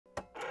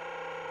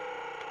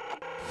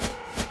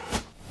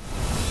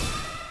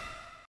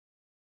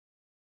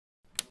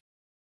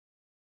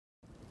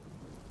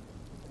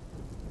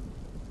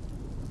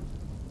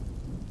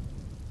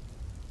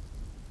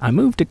I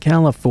moved to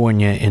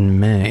California in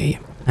May.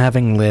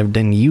 Having lived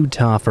in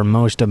Utah for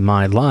most of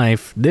my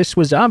life, this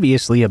was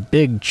obviously a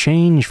big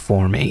change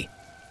for me.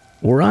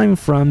 Where I'm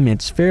from,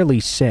 it's fairly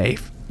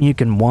safe. You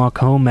can walk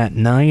home at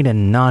night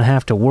and not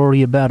have to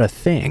worry about a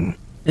thing.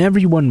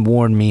 Everyone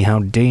warned me how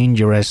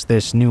dangerous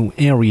this new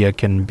area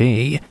can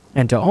be,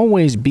 and to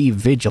always be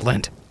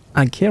vigilant.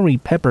 I carry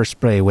pepper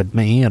spray with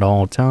me at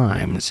all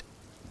times.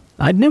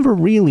 I'd never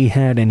really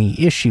had any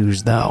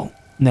issues though.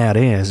 That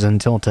is,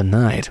 until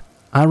tonight.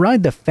 I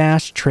ride the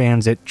fast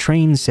transit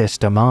train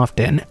system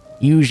often,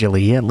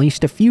 usually at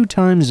least a few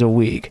times a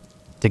week.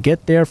 To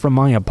get there from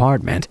my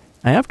apartment,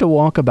 I have to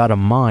walk about a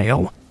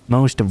mile,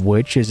 most of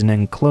which is an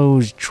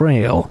enclosed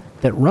trail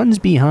that runs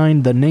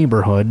behind the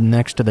neighborhood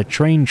next to the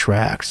train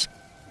tracks.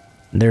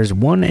 There's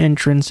one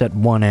entrance at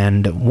one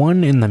end,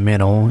 one in the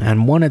middle,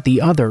 and one at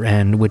the other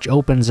end which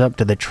opens up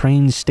to the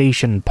train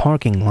station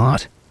parking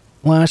lot.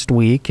 Last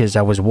week, as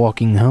I was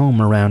walking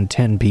home around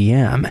 10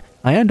 p.m.,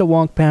 I had to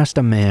walk past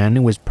a man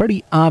who was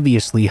pretty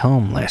obviously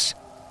homeless.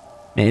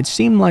 It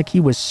seemed like he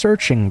was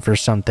searching for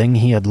something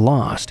he had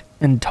lost,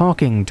 and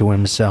talking to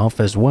himself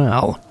as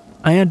well.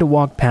 I had to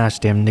walk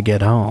past him to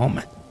get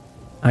home.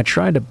 I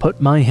tried to put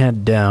my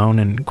head down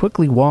and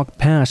quickly walked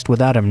past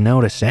without him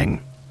noticing.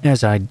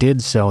 As I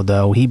did so,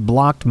 though, he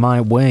blocked my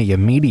way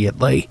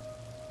immediately.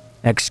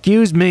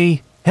 "Excuse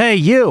me. Hey,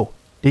 you!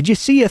 Did you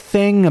see a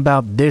thing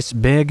about this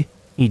big?"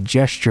 He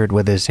gestured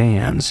with his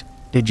hands.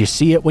 "Did you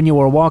see it when you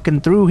were walking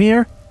through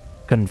here?"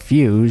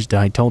 Confused,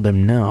 I told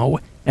him no,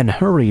 and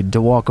hurried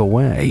to walk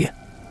away.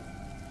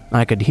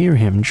 I could hear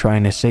him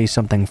trying to say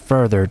something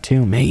further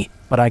to me,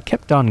 but I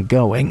kept on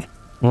going.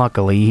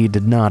 Luckily, he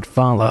did not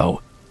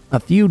follow. A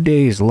few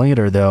days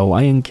later, though,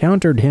 I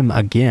encountered him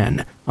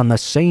again on the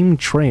same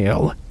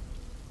trail.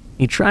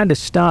 He tried to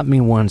stop me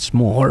once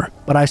more,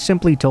 but I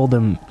simply told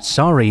him,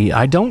 "Sorry,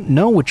 I don't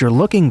know what you're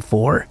looking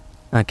for."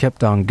 I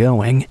kept on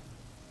going.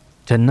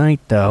 Tonight,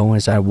 though,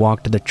 as I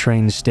walked to the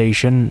train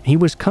station, he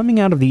was coming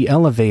out of the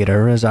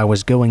elevator as I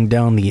was going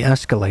down the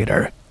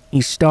escalator.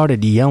 He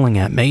started yelling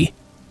at me.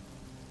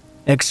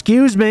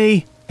 "Excuse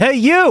me! Hey,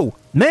 you!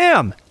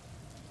 Ma'am!"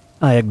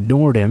 I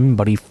ignored him,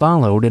 but he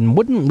followed and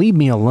wouldn't leave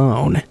me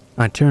alone.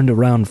 I turned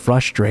around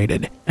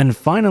frustrated and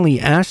finally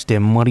asked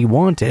him what he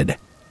wanted.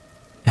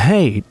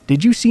 "Hey,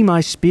 did you see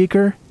my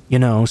speaker? You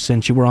know,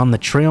 since you were on the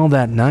trail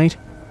that night?"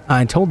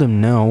 I told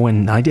him no,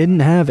 and I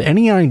didn't have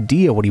any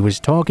idea what he was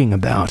talking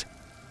about.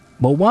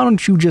 "Well, why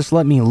don't you just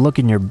let me look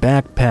in your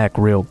backpack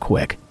real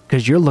quick,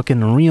 'cause you're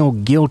looking real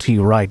guilty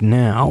right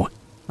now."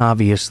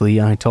 Obviously,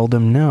 I told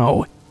him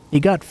no. He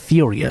got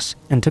furious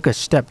and took a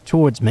step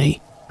towards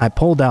me. I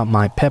pulled out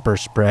my pepper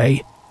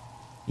spray.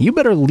 "You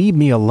better leave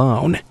me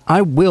alone.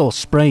 I will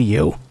spray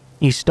you."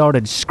 He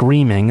started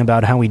screaming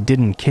about how he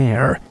didn't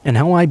care and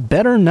how I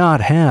better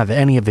not have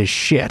any of his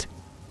shit.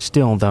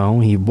 Still, though,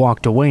 he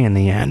walked away in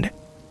the end.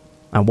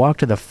 I walked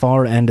to the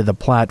far end of the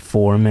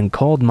platform and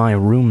called my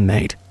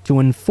roommate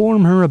to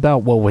inform her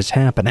about what was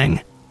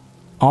happening.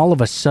 All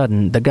of a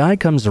sudden, the guy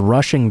comes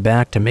rushing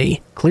back to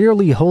me,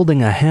 clearly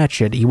holding a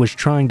hatchet he was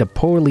trying to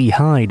poorly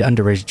hide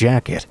under his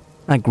jacket.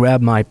 I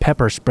grabbed my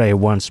pepper spray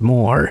once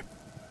more.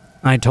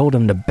 I told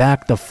him to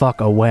back the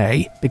fuck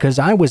away because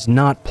I was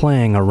not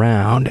playing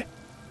around.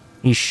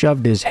 He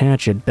shoved his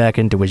hatchet back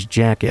into his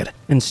jacket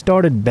and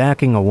started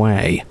backing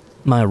away.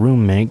 My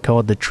roommate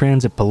called the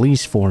transit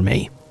police for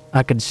me.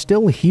 I could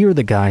still hear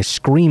the guy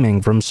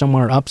screaming from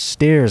somewhere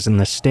upstairs in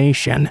the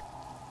station.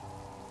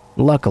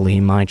 Luckily,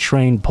 my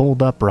train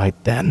pulled up right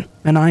then,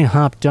 and I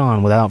hopped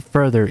on without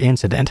further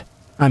incident.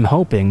 I'm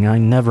hoping I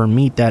never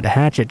meet that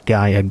hatchet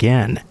guy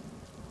again.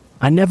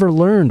 I never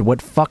learned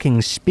what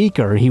fucking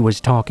speaker he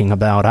was talking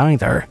about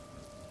either.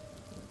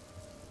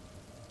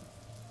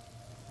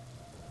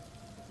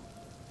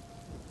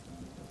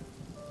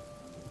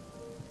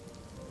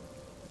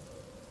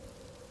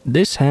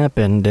 This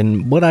happened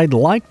in what I'd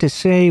like to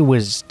say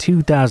was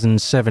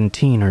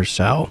 2017 or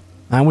so.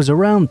 I was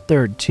around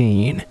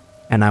 13,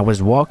 and I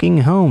was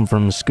walking home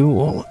from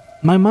school.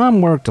 My mom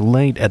worked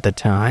late at the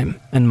time,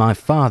 and my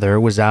father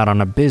was out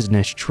on a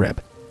business trip.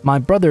 My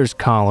brother's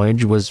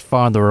college was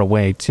farther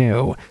away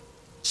too,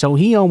 so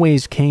he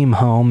always came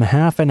home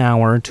half an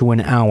hour to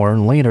an hour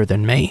later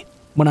than me.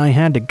 When I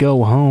had to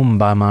go home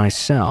by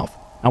myself,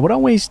 I would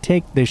always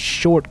take this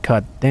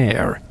shortcut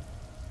there.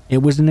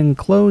 It was an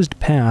enclosed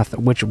path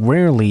which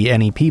rarely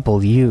any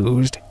people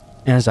used.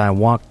 As I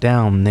walked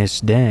down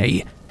this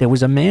day, there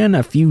was a man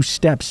a few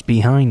steps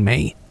behind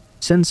me.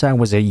 Since I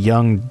was a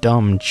young,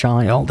 dumb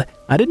child,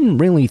 I didn't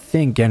really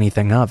think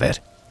anything of it.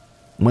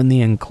 When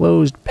the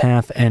enclosed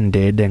path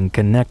ended and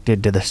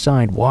connected to the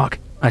sidewalk,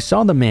 I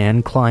saw the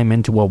man climb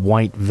into a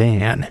white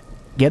van.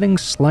 Getting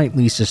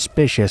slightly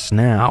suspicious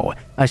now,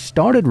 I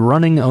started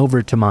running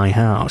over to my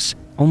house,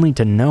 only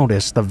to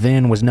notice the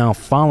van was now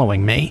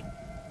following me.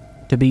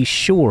 To be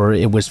sure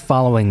it was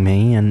following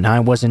me and I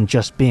wasn't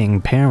just being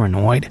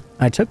paranoid,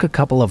 I took a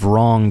couple of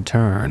wrong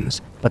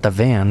turns, but the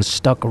van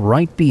stuck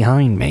right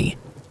behind me.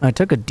 I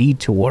took a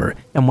detour,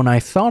 and when I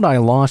thought I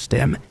lost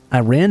him, I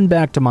ran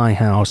back to my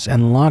house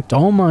and locked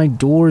all my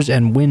doors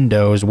and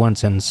windows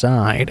once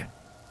inside.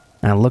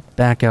 I looked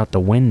back out the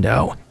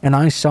window, and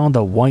I saw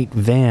the white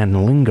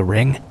van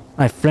lingering.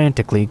 I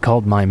frantically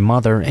called my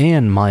mother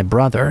and my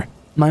brother.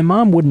 My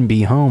mom wouldn't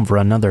be home for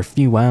another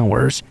few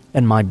hours,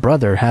 and my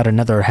brother had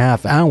another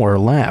half hour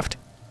left.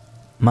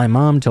 My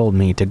mom told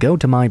me to go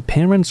to my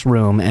parents'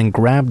 room and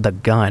grab the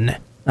gun.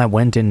 I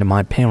went into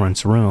my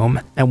parents' room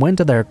and went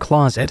to their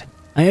closet.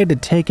 I had to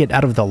take it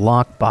out of the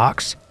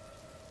lockbox.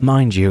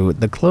 Mind you,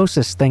 the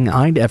closest thing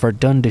I'd ever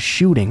done to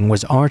shooting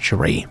was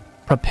archery.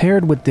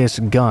 Prepared with this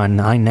gun,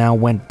 I now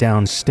went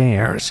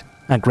downstairs.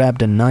 I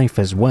grabbed a knife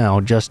as well,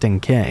 just in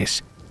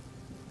case.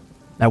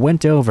 I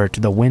went over to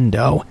the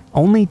window,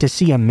 only to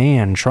see a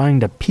man trying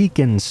to peek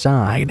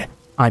inside.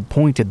 I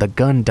pointed the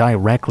gun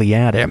directly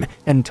at him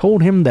and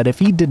told him that if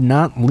he did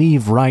not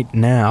leave right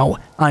now,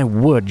 I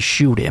would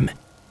shoot him.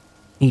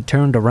 He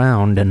turned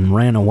around and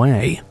ran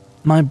away.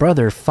 My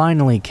brother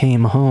finally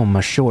came home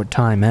a short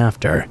time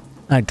after.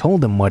 I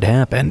told him what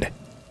happened.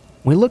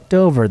 We looked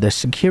over the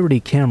security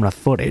camera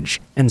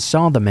footage and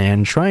saw the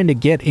man trying to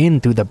get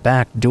in through the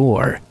back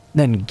door,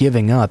 then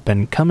giving up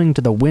and coming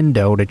to the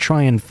window to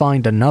try and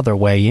find another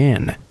way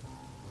in.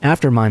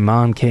 After my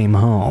mom came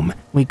home,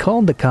 we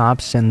called the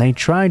cops and they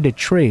tried to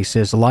trace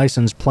his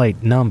license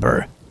plate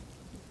number.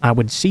 I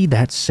would see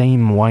that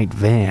same white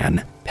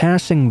van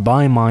passing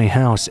by my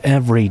house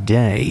every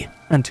day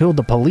until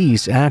the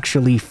police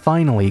actually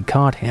finally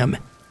caught him.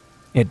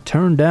 It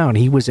turned out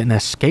he was an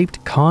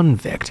escaped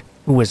convict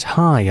who was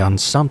high on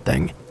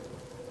something.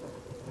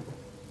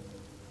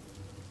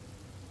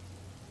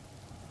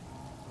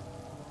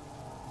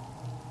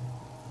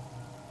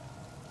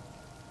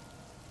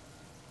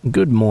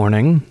 Good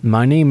morning,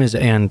 my name is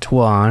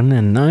Antoine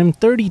and I'm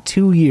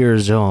 32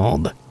 years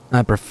old.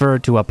 I prefer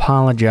to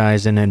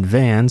apologize in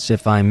advance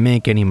if I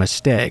make any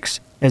mistakes,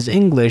 as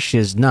English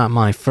is not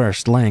my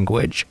first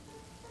language.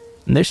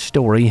 This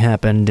story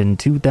happened in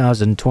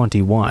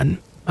 2021.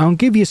 I'll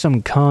give you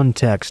some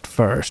context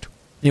first.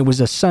 It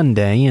was a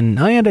Sunday and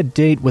I had a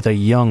date with a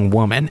young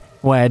woman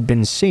who I had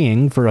been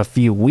seeing for a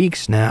few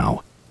weeks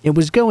now. It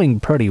was going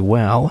pretty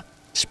well.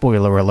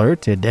 Spoiler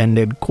alert, it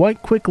ended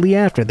quite quickly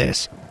after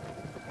this.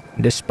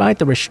 Despite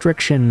the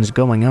restrictions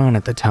going on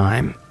at the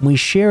time, we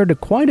shared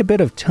quite a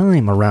bit of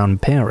time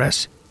around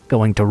Paris,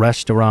 going to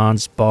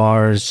restaurants,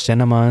 bars,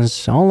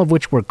 cinemas, all of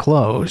which were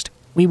closed.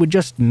 We would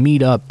just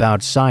meet up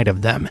outside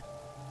of them.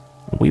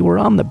 We were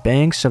on the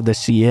banks of the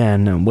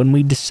Seine when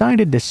we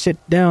decided to sit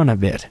down a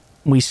bit.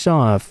 We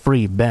saw a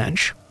free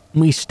bench.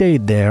 We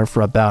stayed there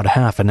for about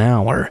half an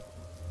hour.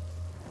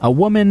 A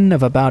woman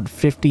of about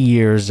 50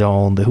 years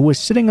old who was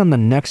sitting on the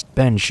next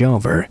bench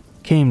over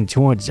came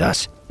towards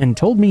us and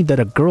told me that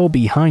a girl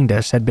behind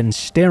us had been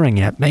staring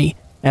at me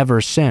ever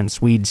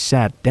since we'd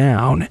sat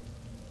down.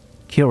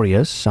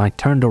 Curious, I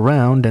turned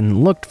around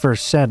and looked for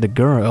said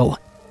girl.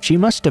 She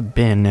must have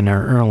been in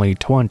her early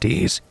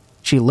 20s.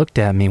 She looked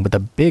at me with a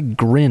big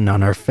grin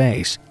on her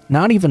face,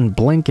 not even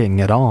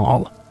blinking at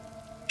all.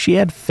 She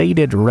had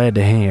faded red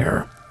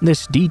hair.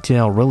 This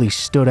detail really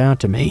stood out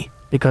to me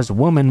because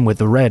women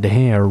with red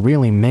hair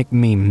really make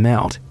me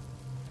melt.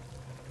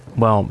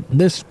 Well,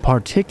 this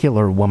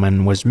particular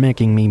woman was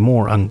making me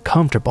more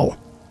uncomfortable.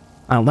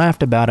 I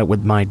laughed about it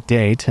with my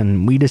date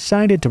and we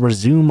decided to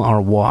resume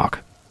our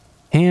walk.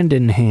 Hand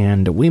in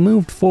hand, we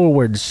moved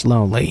forward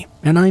slowly,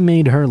 and I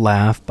made her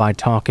laugh by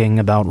talking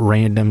about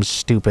random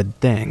stupid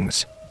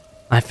things.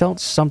 I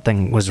felt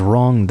something was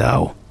wrong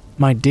though.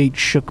 My date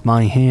shook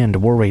my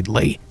hand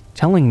worriedly,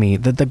 telling me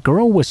that the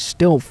girl was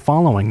still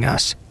following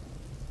us.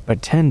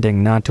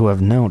 Pretending not to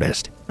have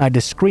noticed, I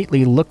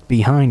discreetly looked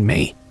behind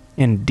me.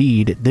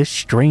 Indeed, this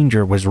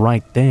stranger was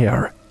right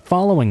there,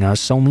 following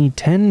us only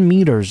 10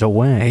 meters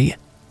away.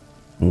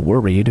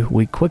 Worried,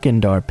 we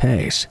quickened our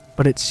pace,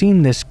 but it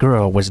seemed this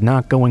girl was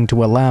not going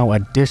to allow a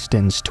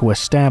distance to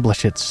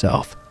establish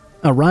itself.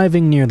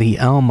 Arriving near the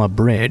Alma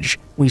Bridge,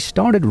 we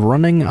started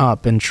running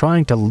up and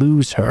trying to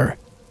lose her.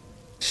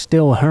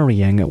 Still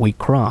hurrying, we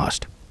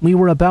crossed. We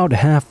were about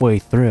halfway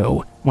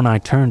through when I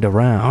turned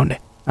around.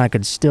 I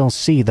could still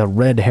see the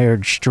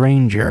red-haired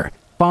stranger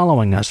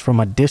following us from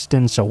a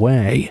distance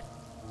away.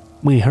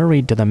 We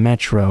hurried to the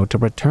metro to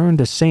return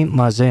to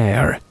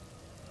Saint-Lazare.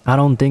 I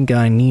don't think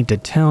I need to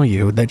tell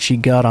you that she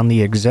got on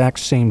the exact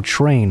same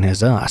train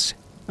as us.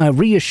 I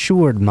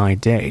reassured my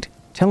date,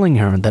 telling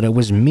her that it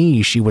was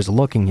me she was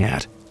looking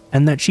at,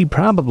 and that she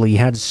probably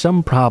had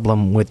some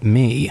problem with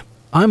me.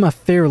 I'm a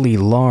fairly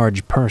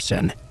large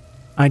person.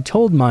 I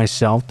told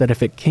myself that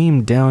if it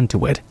came down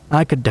to it,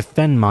 I could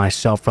defend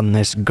myself from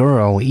this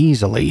girl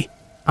easily.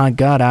 I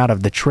got out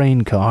of the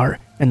train car,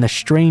 and the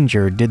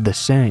stranger did the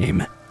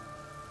same.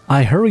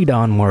 I hurried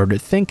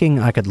onward, thinking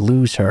I could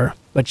lose her,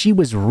 but she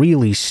was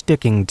really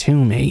sticking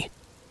to me.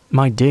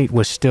 My date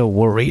was still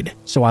worried,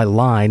 so I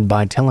lied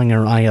by telling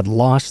her I had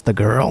lost the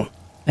girl.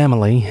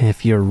 Emily,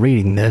 if you're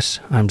reading this,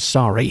 I'm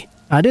sorry.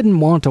 I didn't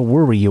want to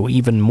worry you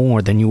even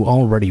more than you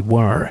already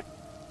were.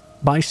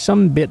 By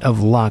some bit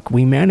of luck,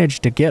 we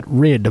managed to get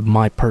rid of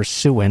my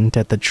pursuant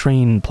at the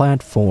train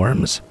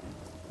platforms.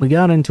 We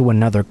got into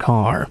another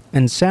car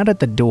and sat at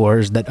the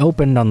doors that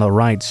opened on the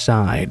right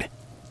side.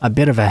 A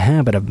bit of a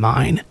habit of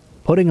mine.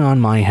 Putting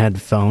on my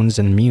headphones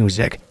and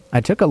music,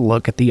 I took a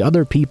look at the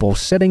other people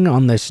sitting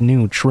on this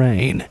new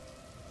train.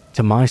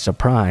 To my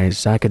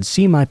surprise, I could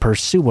see my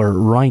pursuer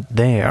right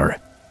there.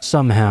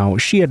 Somehow,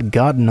 she had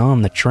gotten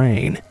on the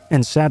train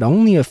and sat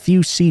only a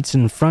few seats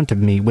in front of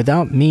me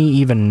without me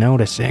even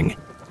noticing.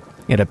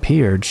 It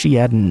appeared she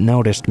hadn't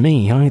noticed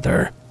me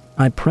either.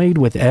 I prayed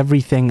with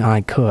everything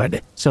I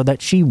could so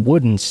that she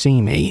wouldn't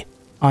see me.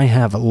 I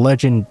have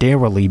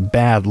legendarily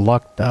bad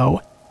luck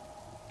though.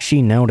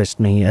 She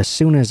noticed me as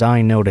soon as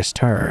I noticed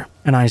her,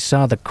 and I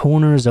saw the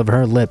corners of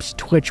her lips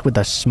twitch with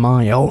a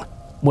smile.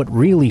 What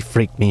really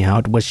freaked me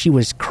out was she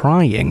was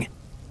crying.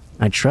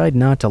 I tried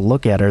not to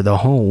look at her the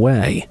whole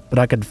way, but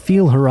I could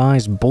feel her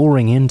eyes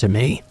boring into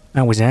me.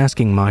 I was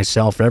asking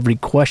myself every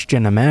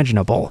question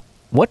imaginable.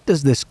 What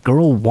does this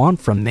girl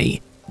want from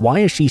me? Why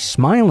is she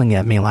smiling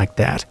at me like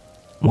that?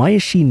 Why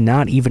is she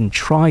not even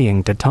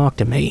trying to talk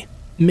to me?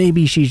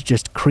 Maybe she's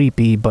just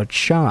creepy but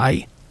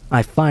shy.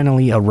 I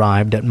finally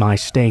arrived at my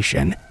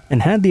station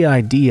and had the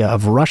idea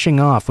of rushing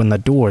off when the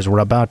doors were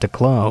about to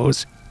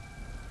close.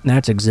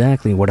 That's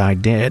exactly what I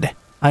did.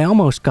 I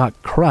almost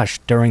got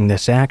crushed during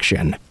this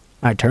action.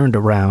 I turned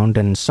around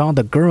and saw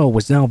the girl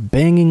was now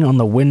banging on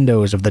the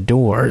windows of the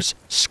doors,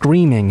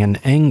 screaming in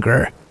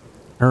anger.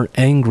 Her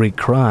angry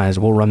cries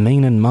will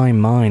remain in my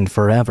mind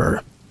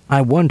forever. I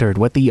wondered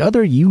what the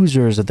other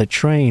users of the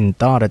train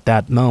thought at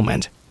that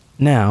moment.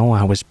 Now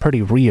I was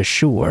pretty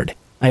reassured.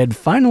 I had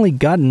finally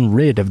gotten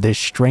rid of this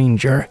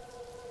stranger.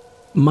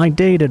 My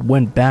date had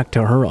went back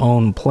to her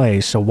own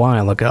place a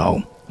while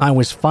ago. I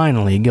was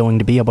finally going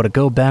to be able to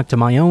go back to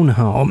my own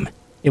home.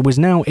 It was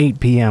now 8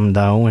 p.m.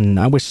 though, and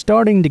I was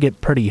starting to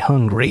get pretty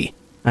hungry.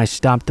 I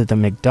stopped at the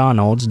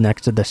McDonald's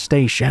next to the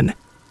station.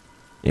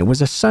 It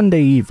was a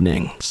Sunday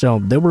evening, so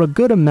there were a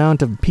good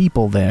amount of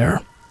people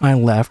there. I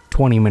left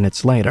 20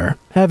 minutes later,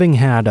 having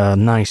had a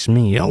nice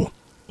meal.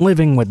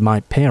 Living with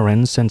my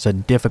parents since a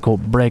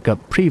difficult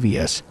breakup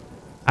previous,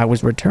 I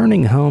was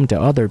returning home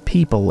to other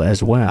people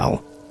as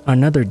well.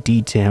 Another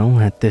detail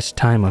at this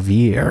time of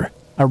year.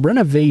 A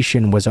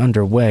renovation was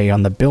underway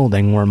on the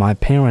building where my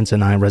parents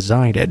and I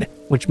resided,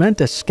 which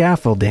meant a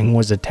scaffolding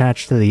was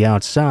attached to the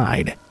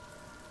outside.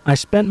 I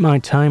spent my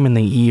time in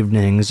the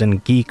evenings in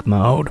geek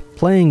mode,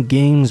 playing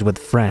games with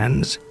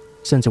friends.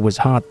 Since it was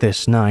hot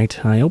this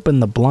night, I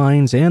opened the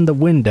blinds and the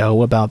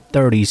window about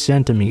 30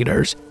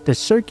 centimeters to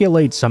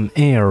circulate some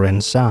air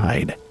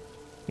inside.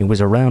 It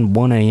was around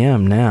 1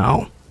 a.m.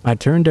 now. I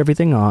turned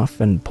everything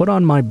off and put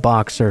on my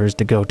boxers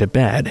to go to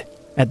bed.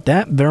 At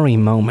that very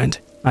moment,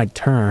 I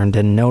turned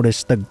and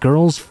noticed the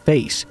girl's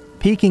face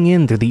peeking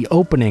in through the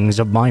openings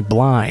of my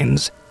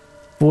blinds.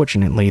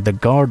 Fortunately, the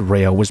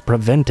guardrail was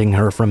preventing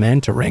her from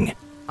entering.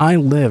 I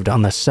lived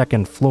on the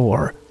second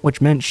floor,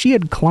 which meant she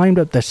had climbed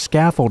up the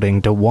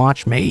scaffolding to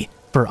watch me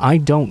for I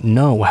don't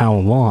know how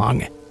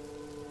long.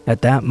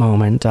 At that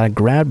moment, I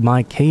grabbed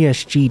my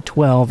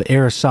KSG-12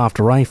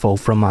 airsoft rifle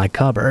from my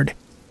cupboard.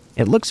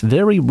 It looks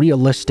very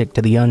realistic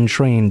to the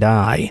untrained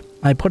eye.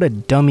 I put a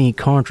dummy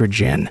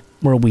cartridge in,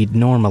 where we'd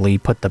normally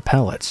put the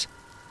pellets.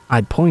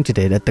 I pointed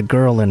it at the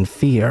girl in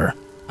fear.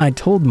 I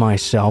told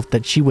myself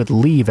that she would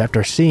leave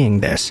after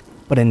seeing this,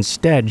 but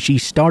instead she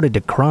started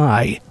to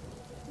cry.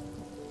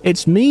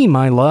 "It's me,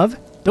 my love.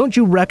 Don't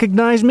you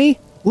recognize me?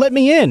 Let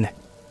me in!"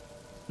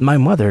 My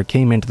mother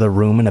came into the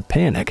room in a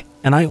panic,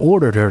 and I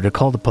ordered her to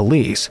call the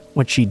police,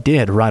 which she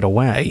did right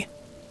away.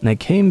 They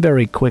came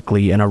very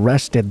quickly and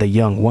arrested the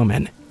young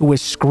woman, who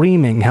was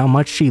screaming how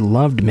much she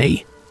loved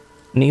me.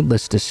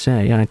 Needless to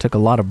say, I took a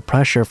lot of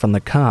pressure from the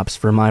cops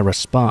for my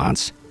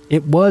response.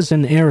 It was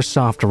an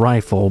airsoft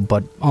rifle,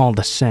 but all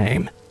the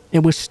same,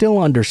 it was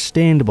still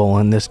understandable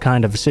in this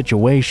kind of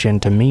situation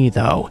to me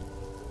though.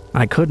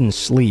 I couldn't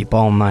sleep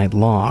all night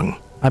long.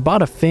 I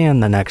bought a fan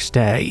the next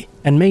day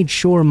and made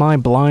sure my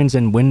blinds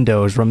and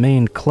windows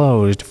remained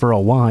closed for a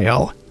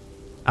while.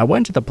 I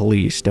went to the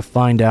police to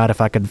find out if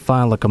I could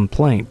file a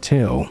complaint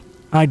too.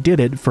 I did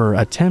it for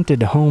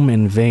attempted home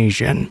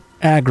invasion,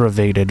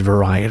 aggravated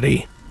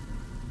variety.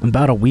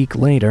 About a week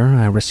later,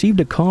 I received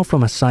a call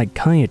from a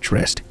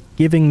psychiatrist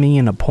giving me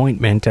an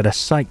appointment at a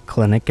psych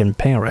clinic in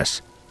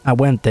Paris. I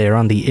went there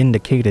on the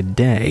indicated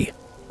day.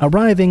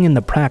 Arriving in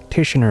the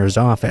practitioner's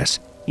office,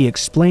 he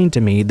explained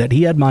to me that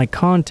he had my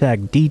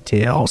contact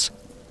details.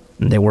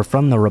 They were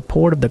from the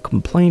report of the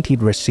complaint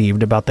he'd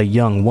received about the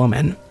young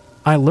woman.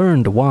 I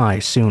learned why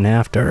soon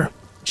after.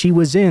 She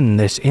was in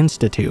this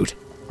institute.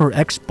 Her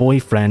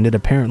ex-boyfriend had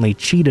apparently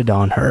cheated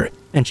on her,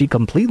 and she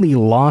completely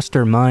lost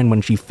her mind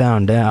when she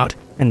found out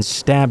and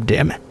stabbed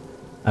him.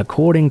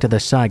 According to the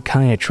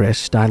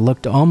psychiatrist, I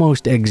looked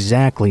almost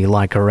exactly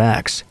like her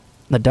ex.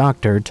 The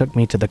doctor took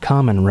me to the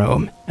common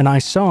room, and I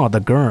saw the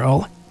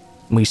girl.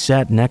 We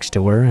sat next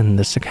to her, and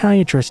the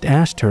psychiatrist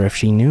asked her if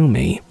she knew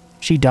me.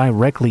 She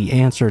directly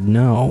answered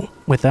no,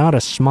 without a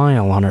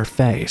smile on her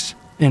face.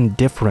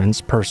 Indifference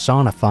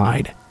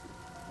personified.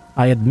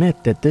 I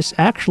admit that this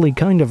actually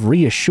kind of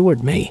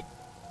reassured me.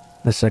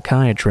 The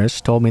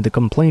psychiatrist told me the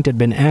complaint had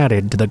been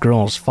added to the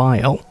girl's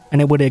file,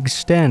 and it would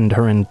extend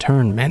her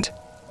internment.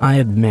 I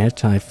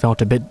admit I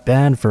felt a bit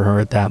bad for her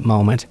at that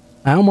moment.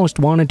 I almost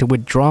wanted to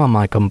withdraw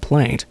my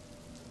complaint.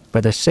 For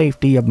the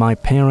safety of my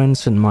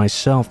parents and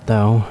myself,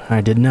 though,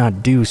 I did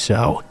not do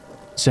so.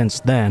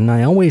 Since then,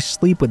 I always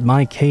sleep with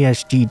my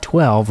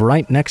KSG-12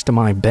 right next to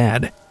my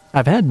bed.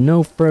 I've had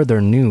no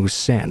further news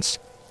since.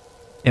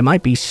 It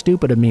might be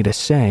stupid of me to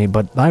say,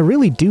 but I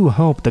really do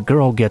hope the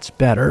girl gets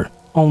better,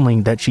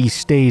 only that she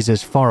stays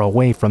as far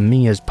away from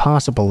me as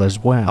possible as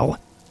well.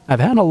 I've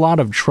had a lot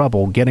of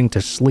trouble getting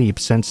to sleep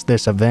since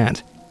this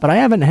event, but I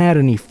haven't had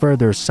any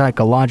further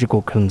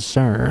psychological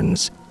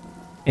concerns.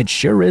 It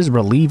sure is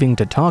relieving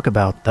to talk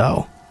about,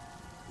 though.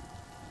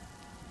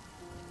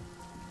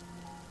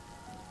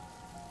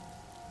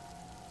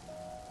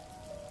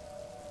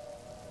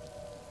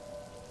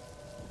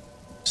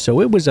 So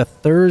it was a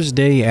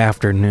Thursday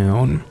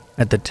afternoon.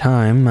 At the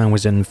time, I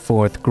was in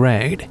 4th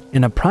grade,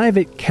 in a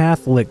private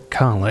Catholic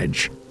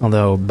college,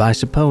 although I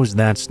suppose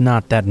that's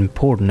not that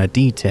important a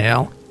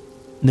detail.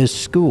 This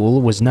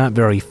school was not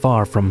very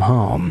far from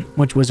home,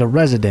 which was a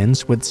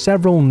residence with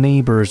several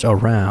neighbors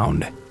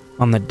around.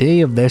 On the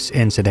day of this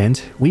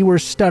incident, we were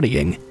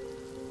studying.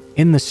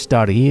 In the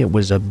study, it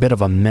was a bit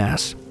of a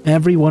mess.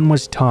 Everyone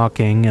was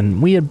talking,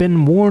 and we had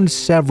been warned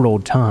several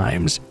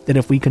times that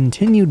if we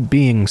continued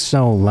being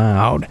so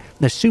loud,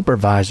 the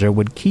supervisor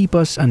would keep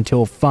us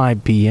until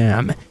 5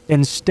 p.m.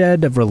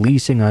 instead of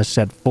releasing us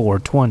at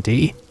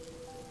 4:20.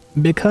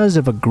 Because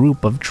of a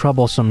group of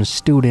troublesome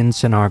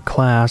students in our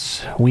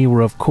class, we were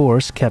of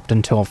course kept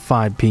until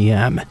 5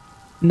 p.m.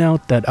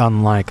 Note that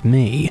unlike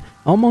me,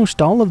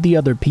 almost all of the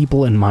other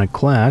people in my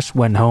class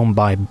went home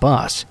by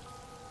bus.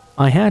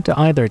 I had to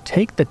either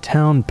take the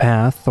town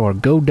path or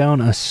go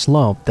down a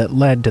slope that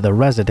led to the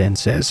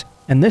residences,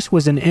 and this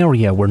was an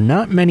area where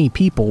not many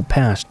people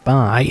passed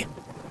by.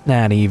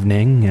 That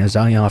evening, as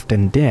I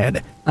often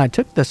did, I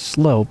took the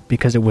slope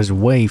because it was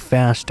way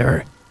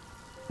faster.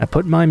 I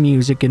put my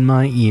music in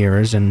my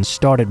ears and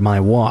started my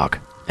walk.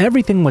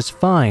 Everything was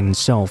fine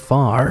so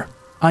far.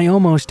 I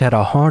almost had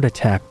a heart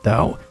attack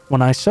though,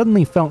 when I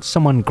suddenly felt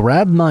someone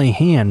grab my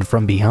hand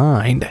from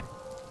behind.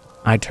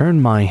 I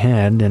turned my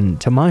head and,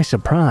 to my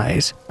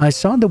surprise, I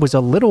saw there was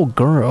a little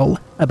girl,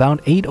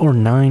 about 8 or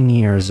 9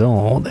 years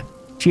old.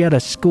 She had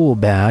a school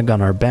bag on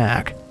her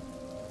back.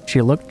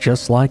 She looked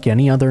just like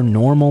any other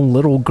normal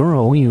little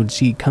girl you'd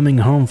see coming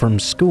home from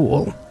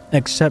school,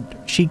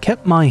 except she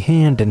kept my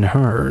hand in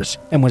hers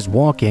and was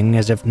walking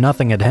as if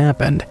nothing had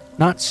happened,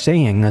 not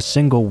saying a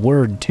single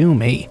word to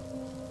me.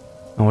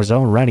 I was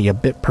already a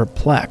bit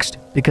perplexed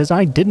because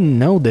I didn't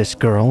know this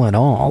girl at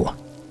all.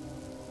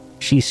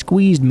 She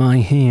squeezed my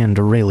hand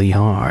really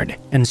hard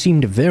and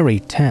seemed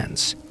very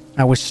tense.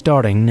 I was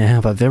starting to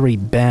have a very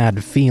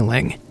bad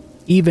feeling.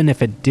 Even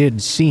if it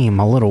did seem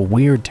a little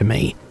weird to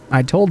me,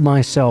 I told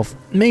myself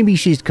maybe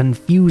she's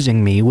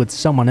confusing me with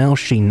someone else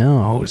she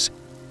knows.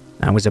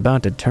 I was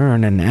about to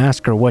turn and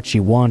ask her what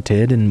she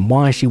wanted and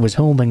why she was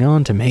holding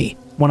on to me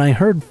when I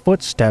heard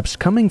footsteps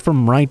coming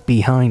from right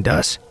behind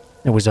us.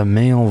 There was a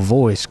male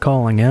voice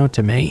calling out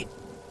to me.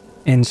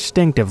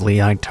 Instinctively,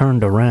 I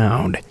turned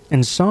around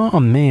and saw a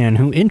man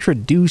who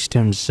introduced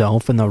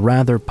himself in a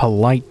rather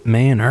polite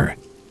manner.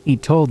 He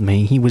told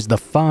me he was the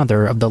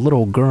father of the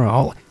little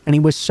girl, and he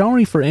was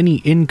sorry for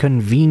any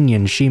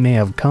inconvenience she may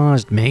have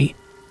caused me.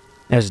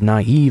 As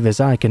naive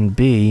as I can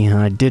be,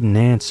 I didn't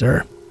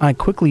answer. I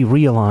quickly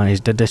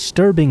realized a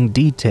disturbing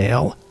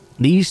detail.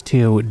 These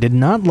two did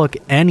not look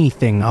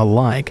anything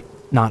alike.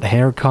 Not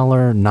hair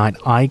color, not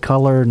eye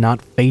color,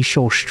 not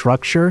facial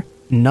structure,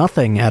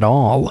 nothing at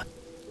all.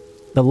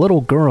 The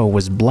little girl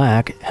was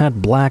black,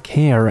 had black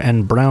hair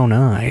and brown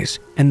eyes,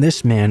 and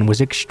this man was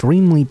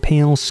extremely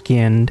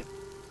pale-skinned,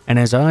 and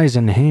his eyes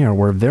and hair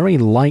were very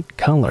light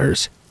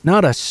colors,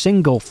 not a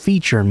single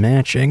feature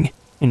matching.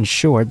 In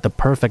short, the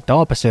perfect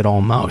opposite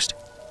almost.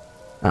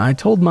 I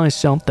told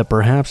myself that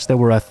perhaps there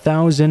were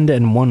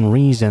 1,001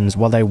 reasons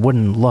why they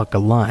wouldn't look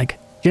alike.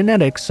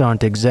 Genetics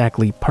aren't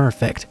exactly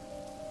perfect.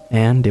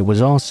 And it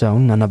was also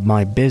none of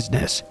my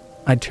business.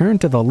 I turned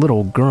to the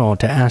little girl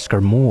to ask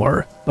her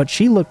more, but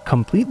she looked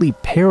completely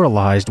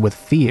paralyzed with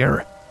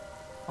fear.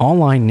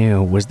 All I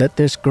knew was that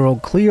this girl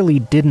clearly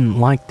didn't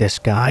like this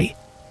guy.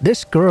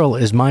 This girl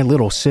is my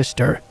little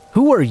sister.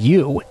 Who are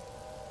you?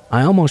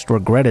 I almost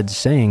regretted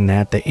saying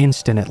that the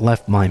instant it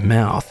left my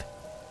mouth.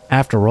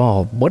 After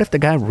all, what if the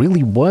guy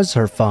really was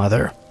her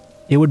father?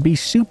 It would be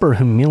super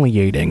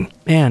humiliating,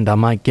 and I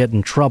might get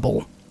in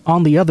trouble.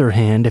 On the other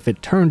hand, if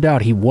it turned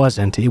out he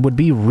wasn't, it would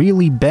be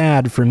really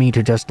bad for me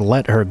to just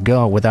let her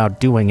go without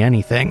doing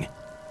anything.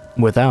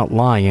 Without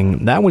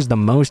lying, that was the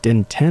most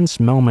intense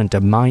moment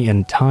of my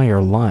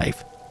entire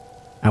life.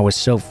 I was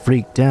so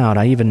freaked out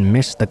I even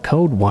missed the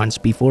code once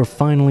before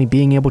finally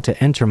being able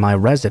to enter my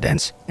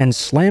residence and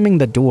slamming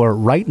the door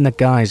right in the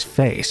guy's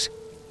face.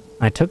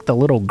 I took the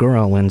little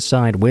girl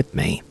inside with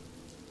me.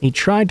 He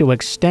tried to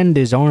extend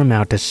his arm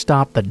out to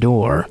stop the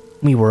door.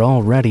 We were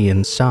already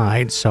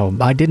inside, so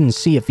I didn't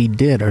see if he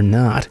did or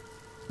not.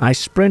 I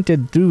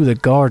sprinted through the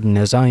garden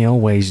as I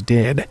always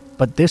did,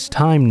 but this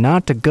time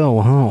not to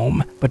go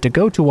home, but to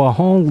go to a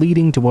hall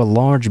leading to a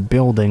large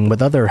building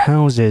with other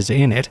houses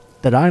in it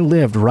that I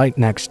lived right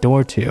next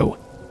door to.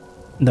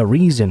 The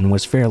reason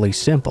was fairly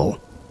simple.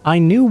 I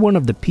knew one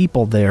of the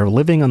people there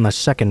living on the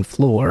second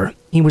floor.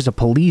 He was a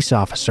police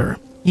officer.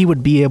 He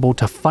would be able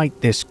to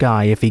fight this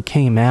guy if he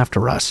came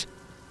after us.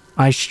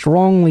 I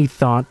strongly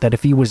thought that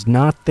if he was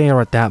not there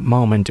at that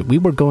moment, we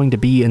were going to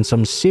be in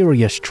some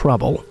serious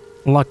trouble.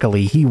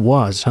 Luckily, he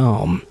was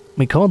home.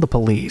 We called the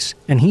police,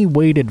 and he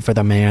waited for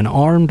the man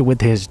armed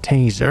with his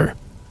taser.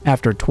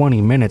 After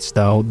 20 minutes,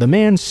 though, the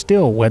man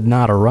still had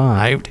not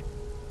arrived.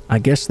 I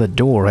guess the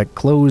door had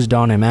closed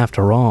on him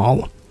after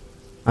all.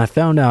 I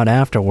found out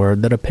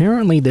afterward that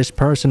apparently this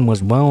person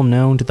was well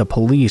known to the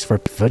police for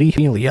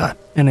pedophilia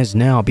and is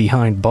now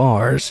behind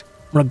bars.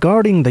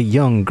 Regarding the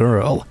young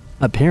girl,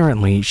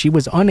 apparently she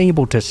was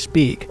unable to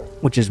speak,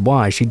 which is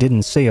why she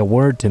didn't say a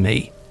word to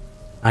me.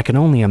 I can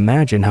only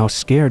imagine how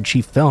scared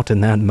she felt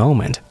in that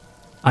moment.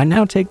 I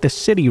now take the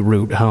city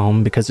route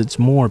home because it's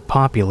more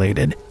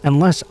populated and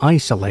less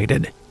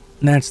isolated.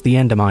 That's the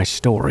end of my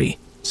story,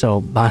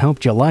 so I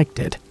hope you liked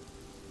it.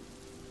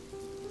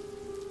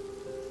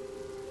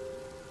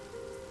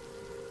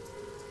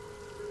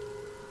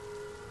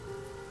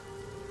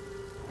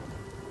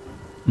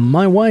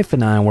 My wife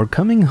and I were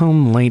coming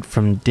home late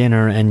from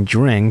dinner and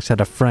drinks at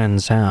a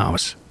friend's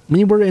house.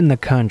 We were in the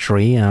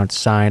country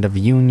outside of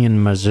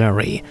Union,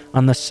 Missouri,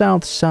 on the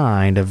south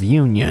side of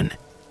Union.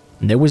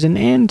 There was an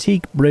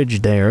antique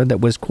bridge there that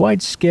was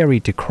quite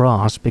scary to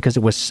cross because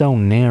it was so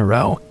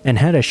narrow and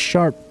had a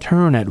sharp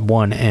turn at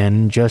one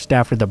end just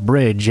after the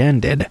bridge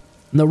ended.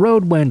 The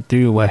road went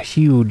through a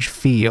huge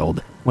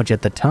field, which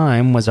at the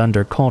time was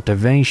under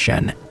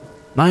cultivation.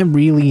 I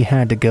really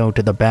had to go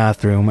to the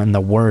bathroom in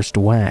the worst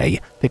way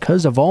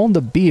because of all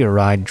the beer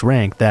I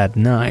drank that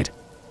night.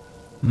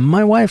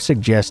 My wife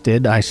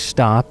suggested I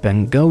stop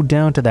and go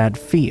down to that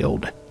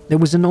field. There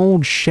was an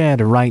old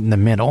shed right in the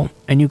middle,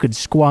 and you could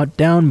squat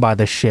down by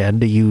the shed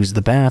to use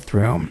the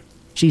bathroom.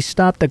 She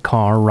stopped the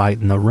car right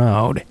in the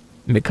road.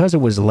 Because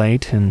it was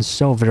late and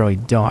so very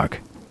dark,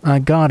 I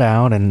got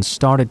out and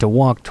started to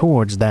walk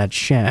towards that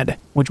shed,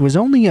 which was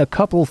only a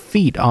couple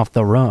feet off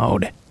the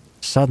road.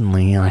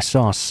 Suddenly, I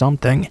saw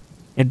something.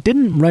 It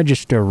didn't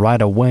register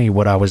right away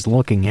what I was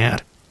looking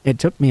at. It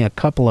took me a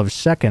couple of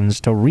seconds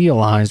to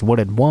realize what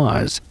it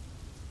was.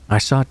 I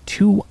saw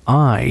two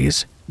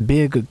eyes,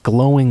 big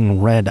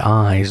glowing red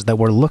eyes that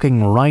were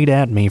looking right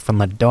at me from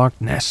the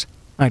darkness.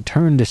 I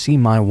turned to see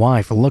my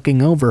wife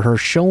looking over her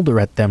shoulder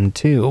at them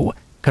too,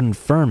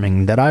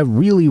 confirming that I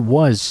really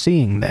was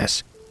seeing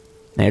this.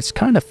 It's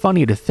kind of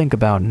funny to think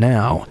about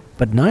now,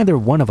 but neither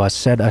one of us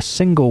said a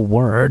single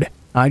word.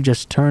 I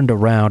just turned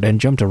around and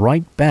jumped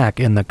right back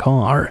in the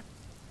car.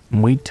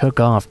 We took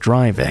off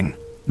driving.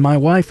 My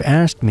wife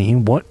asked me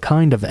what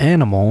kind of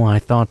animal I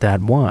thought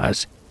that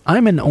was.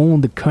 I'm an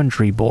old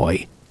country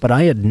boy, but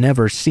I had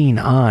never seen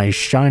eyes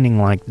shining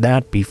like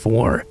that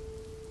before.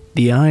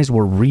 The eyes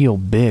were real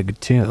big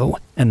too,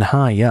 and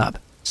high up,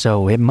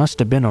 so it must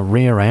have been a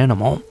rare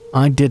animal.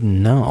 I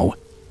didn't know.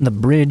 The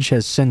bridge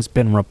has since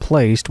been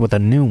replaced with a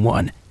new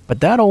one,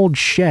 but that old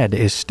shed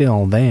is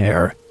still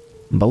there.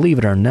 Believe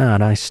it or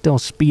not, I still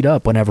speed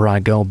up whenever I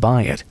go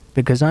by it,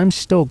 because I'm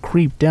still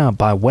creeped out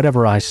by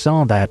whatever I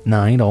saw that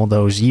night all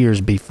those years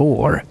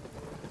before.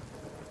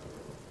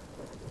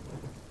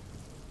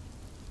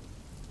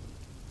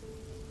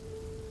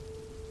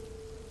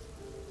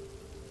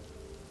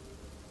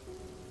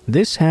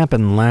 This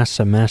happened last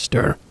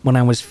semester when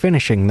I was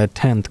finishing the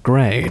 10th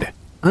grade.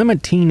 I'm a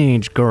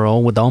teenage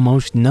girl with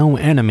almost no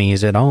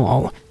enemies at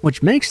all,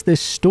 which makes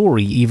this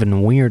story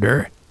even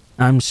weirder.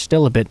 I'm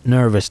still a bit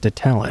nervous to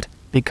tell it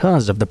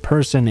because of the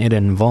person it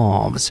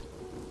involves.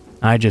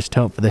 I just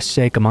hope for the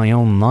sake of my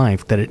own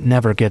life that it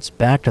never gets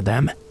back to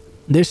them.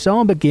 This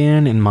all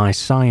began in my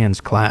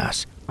science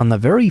class on the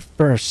very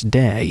first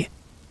day,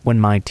 when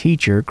my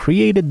teacher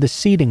created the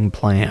seating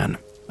plan.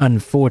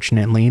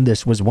 Unfortunately,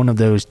 this was one of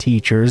those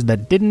teachers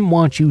that didn't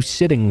want you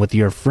sitting with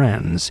your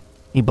friends.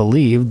 He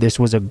believed this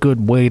was a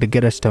good way to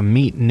get us to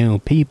meet new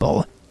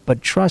people,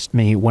 but trust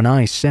me when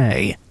I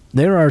say,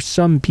 there are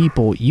some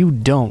people you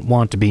don't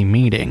want to be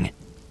meeting.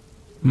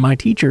 My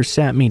teacher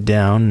sat me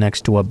down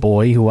next to a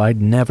boy who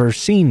I'd never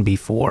seen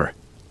before.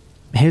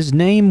 His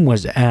name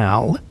was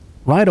Al.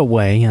 Right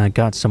away, I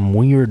got some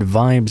weird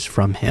vibes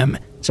from him,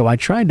 so I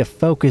tried to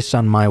focus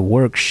on my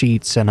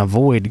worksheets and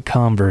avoid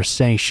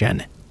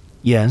conversation.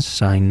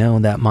 Yes, I know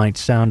that might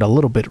sound a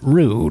little bit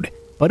rude,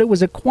 but it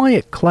was a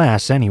quiet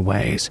class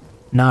anyways.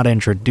 Not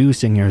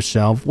introducing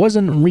yourself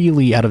wasn't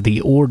really out of the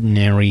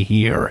ordinary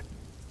here.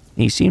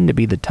 He seemed to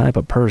be the type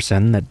of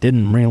person that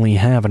didn't really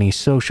have any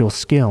social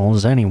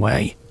skills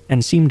anyway,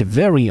 and seemed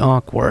very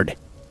awkward.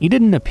 He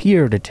didn't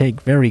appear to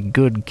take very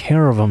good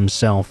care of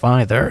himself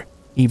either.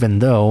 Even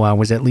though I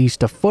was at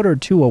least a foot or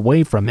two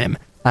away from him,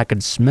 I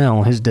could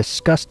smell his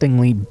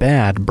disgustingly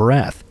bad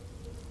breath.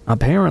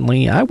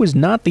 Apparently, I was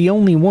not the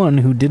only one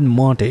who didn't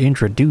want to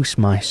introduce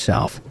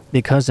myself,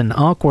 because an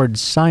awkward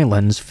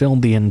silence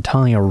filled the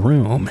entire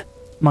room.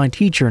 My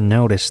teacher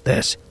noticed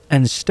this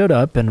and stood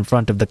up in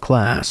front of the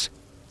class.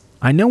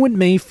 I know it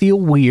may feel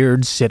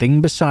weird sitting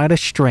beside a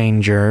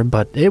stranger,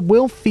 but it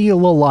will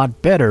feel a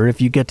lot better if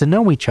you get to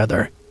know each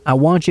other. I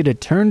want you to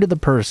turn to the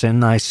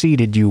person I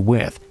seated you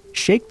with,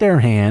 shake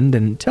their hand,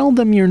 and tell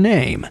them your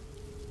name.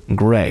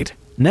 Great.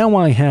 Now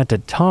I had to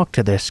talk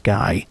to this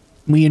guy.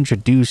 We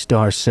introduced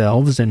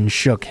ourselves and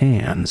shook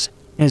hands.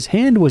 His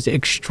hand was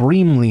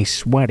extremely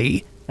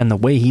sweaty, and the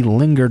way he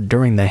lingered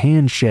during the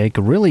handshake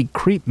really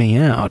creeped me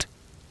out.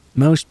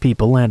 Most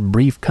people had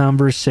brief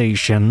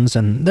conversations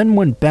and then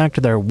went back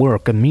to their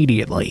work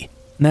immediately.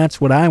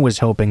 That's what I was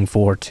hoping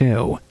for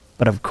too,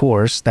 but of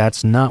course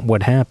that's not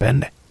what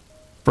happened.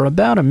 For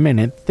about a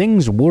minute,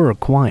 things were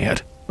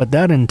quiet, but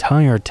that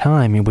entire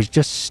time he was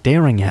just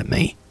staring at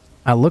me.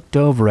 I looked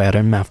over at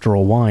him after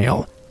a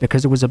while,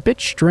 because it was a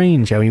bit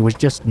strange how he was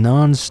just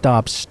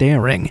non-stop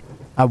staring.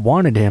 I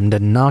wanted him to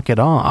knock it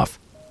off.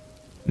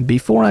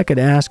 Before I could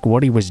ask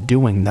what he was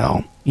doing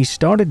though, he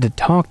started to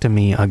talk to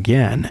me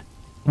again.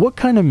 "What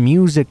kind of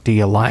music do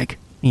you like?"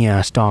 he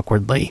asked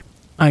awkwardly.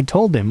 I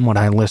told him what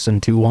I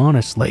listened to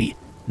honestly.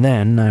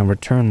 Then I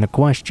returned the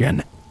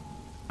question.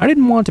 I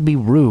didn't want to be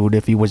rude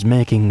if he was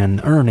making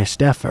an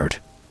earnest effort.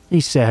 He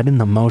said in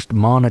the most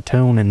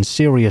monotone and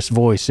serious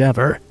voice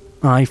ever,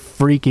 "I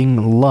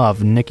freaking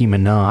love Nicki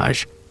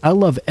Minaj. I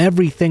love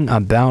everything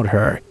about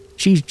her.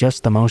 She's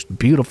just the most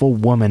beautiful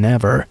woman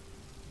ever."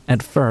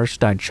 At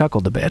first, I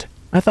chuckled a bit.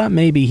 I thought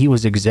maybe he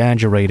was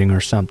exaggerating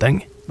or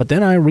something, but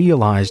then I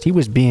realized he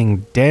was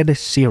being dead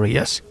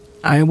serious.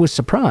 I was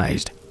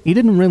surprised. He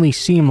didn't really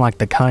seem like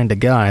the kind of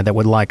guy that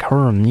would like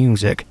her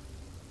music.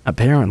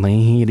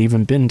 Apparently, he had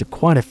even been to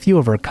quite a few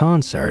of her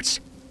concerts.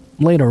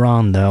 Later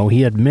on, though,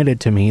 he admitted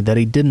to me that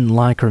he didn't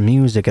like her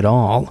music at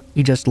all.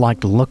 He just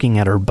liked looking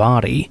at her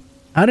body.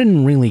 I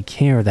didn't really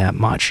care that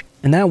much,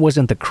 and that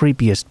wasn't the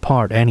creepiest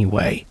part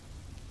anyway.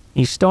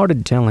 He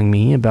started telling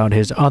me about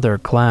his other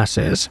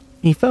classes.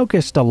 He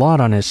focused a lot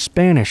on his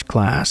Spanish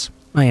class.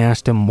 I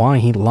asked him why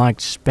he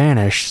liked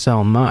Spanish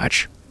so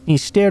much. He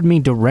stared me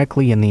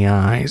directly in the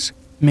eyes.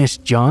 "Miss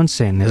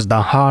Johnson is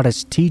the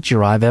hottest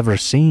teacher I've ever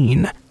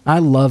seen. I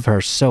love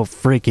her so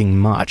freaking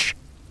much."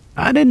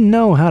 I didn't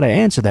know how to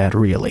answer that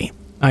really.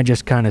 I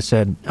just kinda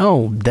said,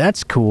 "Oh,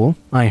 that's cool.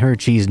 I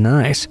heard she's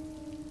nice."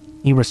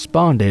 He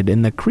responded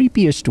in the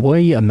creepiest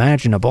way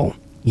imaginable.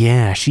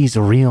 "Yeah, she's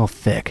real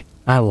thick.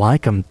 I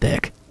like 'em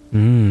thick."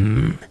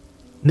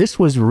 This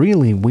was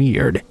really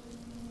weird.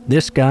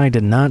 This guy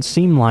did not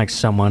seem like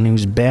someone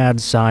whose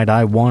bad side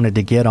I wanted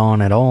to get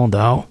on at all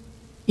though.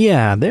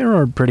 Yeah, there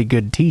are pretty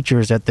good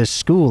teachers at this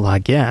school, I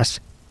guess.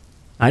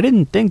 I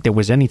didn't think there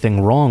was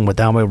anything wrong with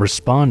how I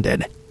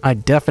responded. I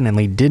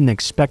definitely didn't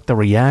expect the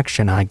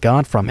reaction I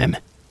got from him.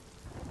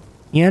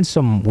 He had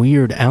some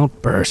weird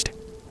outburst.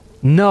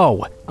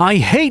 "No, I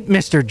hate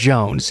Mr.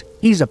 Jones.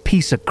 He's a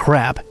piece of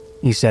crap,"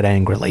 he said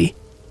angrily.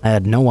 I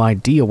had no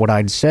idea what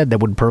I'd said that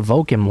would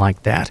provoke him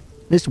like that.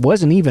 This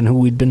wasn't even who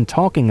we'd been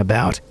talking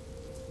about.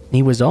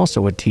 He was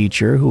also a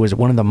teacher who was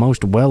one of the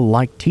most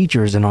well-liked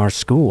teachers in our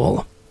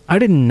school. I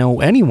didn't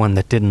know anyone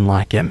that didn't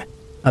like him.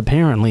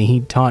 Apparently, he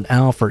taught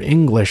Al for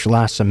English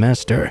last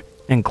semester,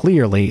 and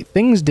clearly,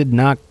 things did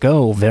not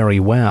go very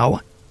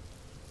well.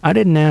 I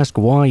didn't ask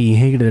why he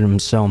hated him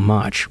so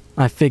much.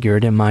 I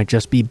figured it might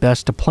just be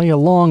best to play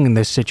along in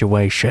this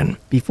situation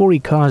before he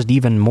caused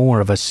even more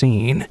of a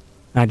scene.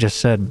 I just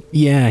said,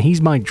 "Yeah,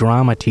 he's my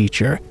drama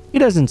teacher. He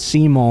doesn't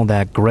seem all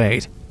that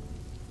great."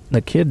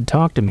 The kid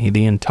talked to me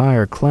the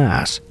entire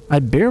class. I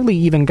barely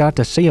even got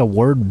to say a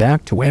word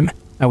back to him.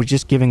 I was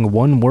just giving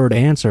one-word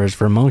answers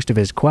for most of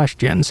his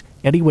questions,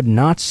 yet he would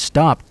not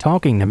stop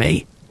talking to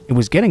me. It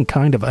was getting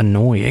kind of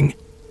annoying.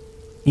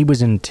 He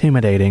was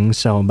intimidating,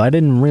 so I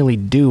didn't really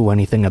do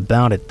anything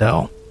about it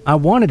though. I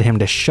wanted him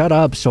to shut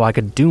up so I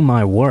could do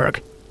my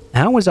work.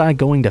 How was I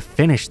going to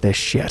finish this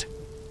shit?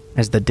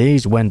 As the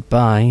days went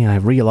by, I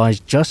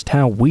realized just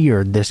how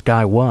weird this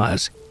guy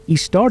was. He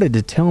started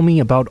to tell me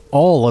about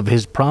all of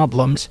his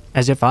problems,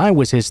 as if I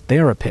was his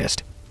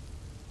therapist.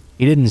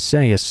 He didn't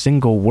say a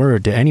single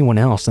word to anyone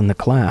else in the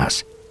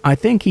class. I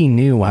think he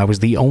knew I was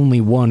the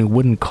only one who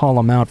wouldn't call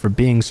him out for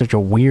being such a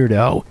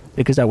weirdo,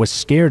 because I was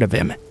scared of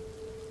him.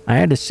 I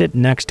had to sit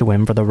next to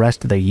him for the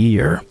rest of the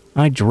year.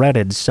 I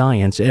dreaded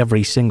science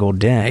every single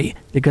day,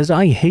 because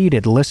I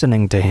hated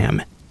listening to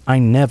him. I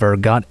never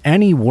got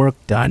any work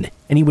done,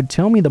 and he would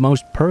tell me the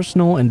most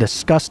personal and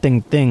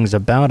disgusting things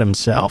about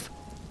himself.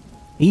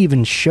 He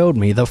even showed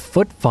me the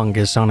foot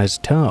fungus on his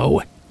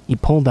toe. He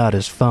pulled out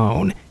his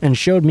phone and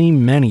showed me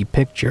many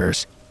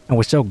pictures. I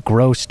was so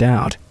grossed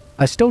out.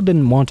 I still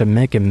didn't want to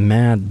make him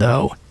mad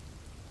though.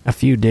 A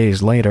few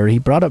days later, he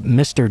brought up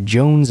Mr.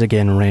 Jones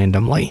again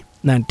randomly,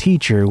 that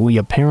teacher who he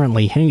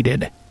apparently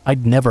hated.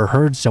 I'd never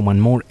heard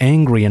someone more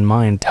angry in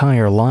my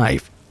entire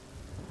life.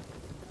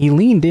 He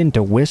leaned in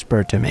to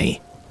whisper to me,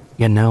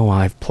 "You know,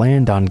 I've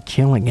planned on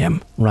killing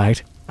him,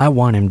 right? I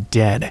want him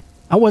dead.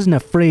 I wasn't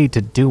afraid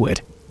to do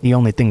it. The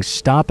only thing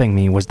stopping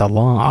me was the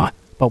law,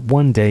 but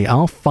one day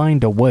I'll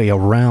find a way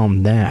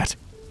around that.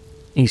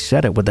 He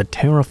said it with a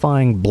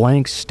terrifying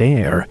blank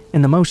stare,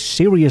 in the most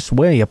serious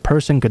way a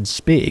person could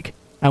speak.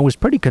 I was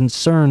pretty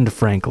concerned,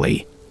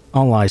 frankly.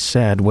 All I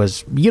said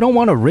was, "You don't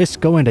want to risk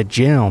going to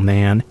jail,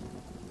 man."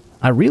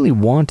 I really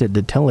wanted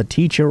to tell a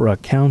teacher or a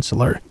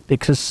counselor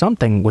because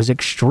something was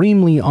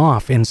extremely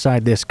off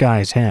inside this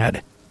guy's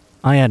head.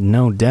 I had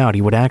no doubt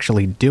he would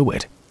actually do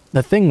it.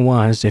 The thing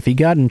was, if he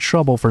got in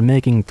trouble for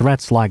making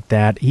threats like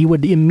that, he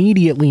would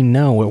immediately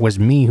know it was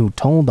me who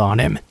told on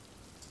him.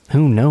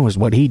 Who knows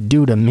what he'd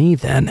do to me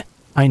then?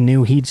 I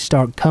knew he'd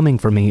start coming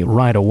for me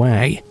right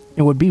away.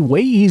 It would be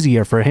way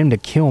easier for him to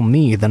kill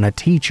me than a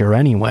teacher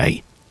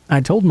anyway. I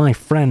told my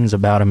friends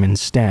about him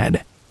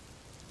instead.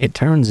 It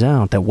turns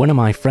out that one of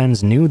my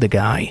friends knew the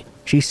guy.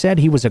 She said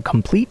he was a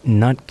complete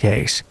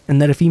nutcase,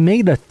 and that if he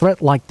made a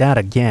threat like that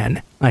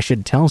again, I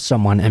should tell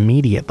someone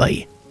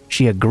immediately.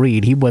 She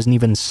agreed he wasn't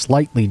even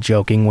slightly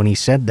joking when he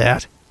said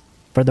that.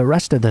 For the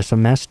rest of the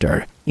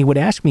semester, he would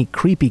ask me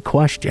creepy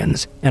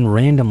questions and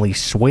randomly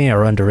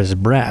swear under his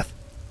breath.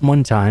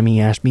 One time he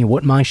asked me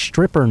what my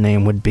stripper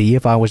name would be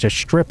if I was a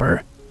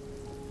stripper.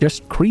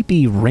 Just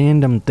creepy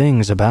random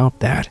things about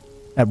that.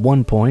 At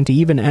one point he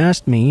even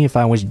asked me if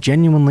I was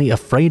genuinely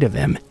afraid of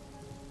him.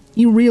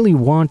 He really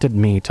wanted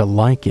me to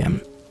like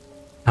him.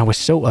 I was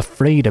so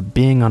afraid of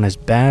being on his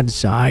bad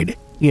side.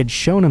 He had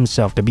shown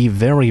himself to be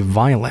very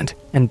violent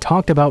and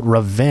talked about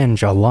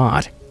revenge a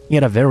lot. He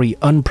had a very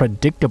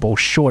unpredictable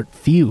short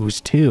fuse,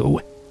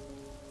 too.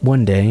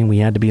 One day, we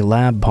had to be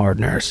lab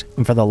partners,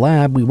 and for the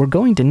lab, we were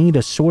going to need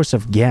a source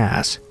of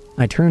gas.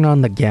 I turned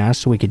on the gas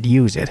so we could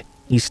use it.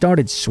 He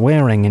started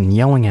swearing and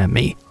yelling at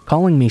me,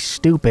 calling me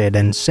stupid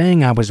and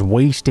saying I was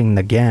wasting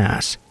the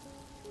gas.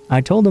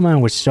 I told him I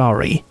was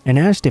sorry and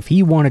asked if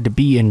he wanted to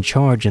be in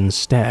charge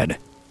instead.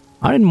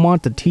 I didn't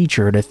want the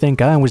teacher to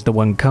think I was the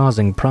one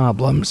causing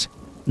problems.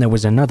 There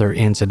was another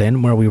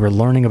incident where we were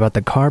learning about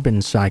the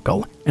carbon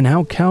cycle and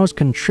how cows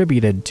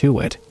contributed to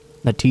it.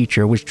 The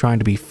teacher was trying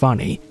to be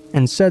funny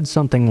and said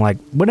something like,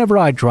 "Whenever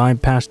I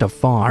drive past a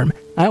farm,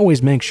 I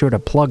always make sure to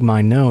plug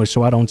my nose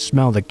so I don't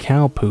smell the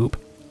cow poop."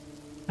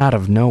 Out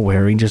of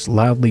nowhere, he just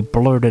loudly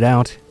blurted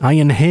out, "I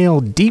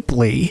inhale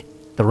deeply."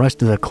 The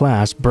rest of the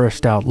class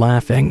burst out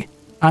laughing.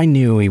 I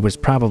knew he was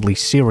probably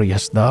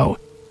serious though.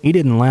 He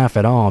didn't laugh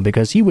at all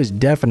because he was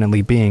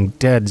definitely being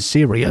dead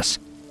serious.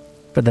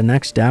 For the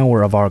next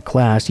hour of our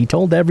class, he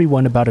told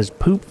everyone about his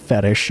poop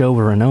fetish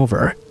over and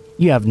over.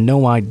 You have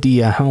no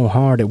idea how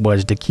hard it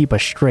was to keep a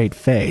straight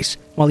face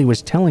while he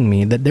was telling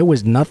me that there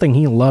was nothing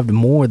he loved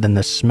more than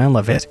the smell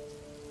of it.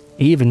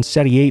 He even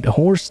said he ate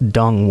horse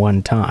dung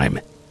one time.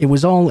 It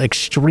was all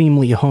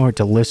extremely hard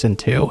to listen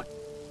to.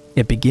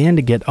 It began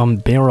to get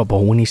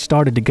unbearable when he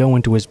started to go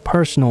into his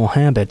personal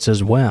habits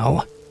as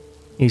well.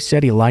 He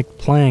said he liked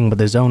playing with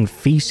his own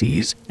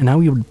feces and how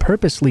he would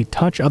purposely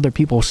touch other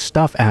people's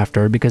stuff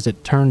after because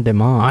it turned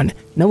him on,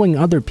 knowing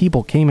other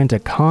people came into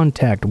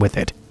contact with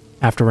it.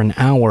 After an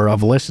hour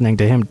of listening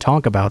to him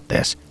talk about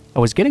this, I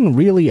was getting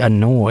really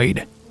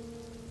annoyed.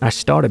 I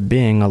started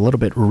being a little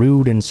bit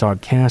rude and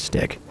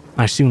sarcastic.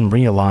 I soon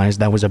realized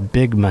that was a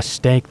big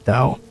mistake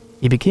though.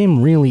 He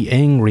became really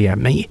angry at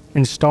me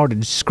and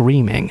started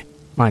screaming.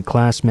 My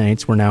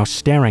classmates were now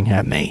staring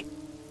at me.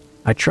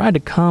 I tried to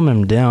calm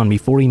him down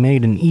before he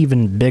made an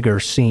even bigger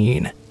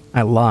scene.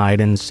 I lied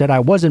and said I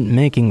wasn't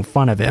making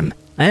fun of him.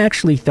 I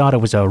actually thought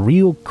it was a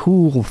real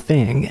cool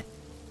thing.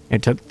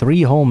 It took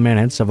 3 whole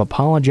minutes of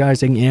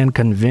apologizing and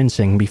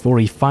convincing before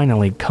he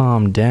finally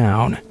calmed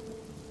down.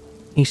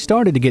 He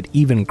started to get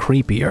even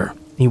creepier.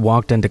 He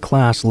walked into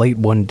class late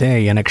one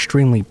day and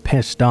extremely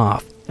pissed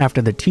off.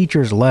 After the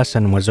teacher's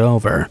lesson was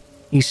over,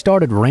 he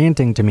started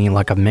ranting to me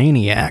like a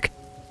maniac.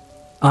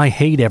 "I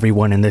hate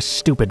everyone in this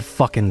stupid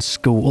fucking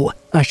school.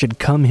 I should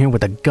come here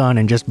with a gun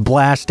and just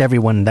blast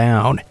everyone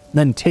down,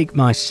 then take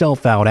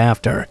myself out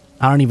after.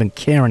 I don't even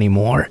care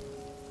anymore."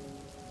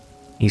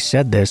 He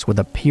said this with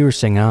a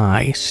piercing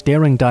eye,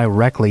 staring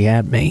directly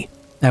at me.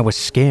 I was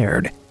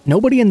scared.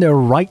 Nobody in their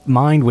right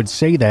mind would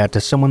say that to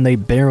someone they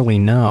barely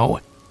know.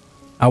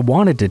 I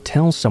wanted to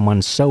tell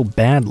someone so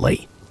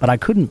badly, but I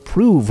couldn't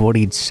prove what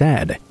he'd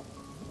said.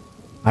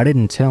 I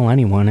didn't tell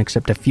anyone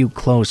except a few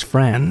close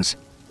friends.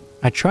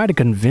 I tried to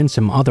convince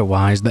him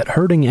otherwise, that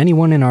hurting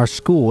anyone in our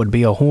school would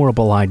be a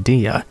horrible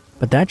idea,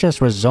 but that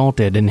just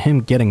resulted in him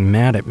getting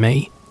mad at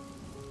me.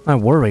 I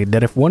worried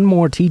that if one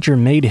more teacher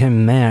made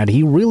him mad,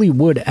 he really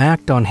would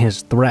act on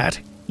his threat.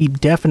 He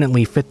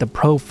definitely fit the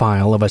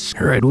profile of a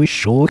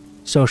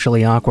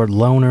socially awkward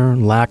loner,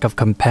 lack of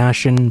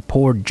compassion,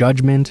 poor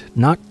judgment,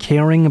 not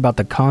caring about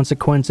the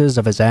consequences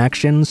of his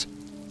actions.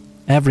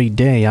 Every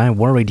day I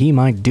worried he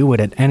might do it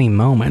at any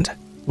moment.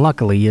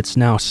 Luckily, it's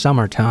now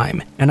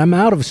summertime, and I'm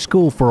out of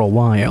school for a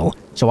while,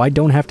 so I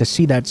don't have to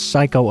see that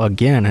psycho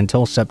again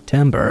until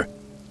September.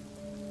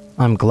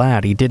 I'm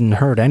glad he didn't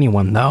hurt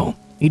anyone, though.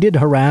 He did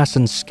harass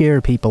and scare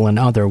people in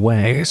other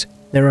ways.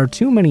 There are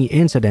too many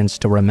incidents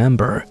to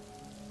remember.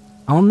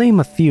 I'll name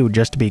a few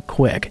just to be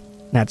quick.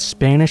 That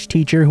Spanish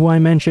teacher who I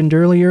mentioned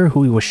earlier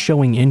who he was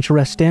showing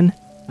interest in?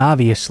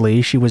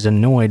 Obviously, she was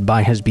annoyed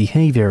by his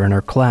behavior in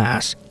her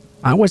class.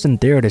 I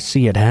wasn't there to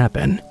see it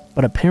happen,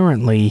 but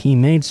apparently he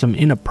made some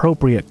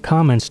inappropriate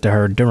comments to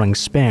her during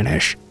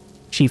Spanish.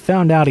 She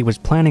found out he was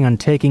planning on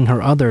taking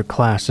her other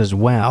class as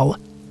well.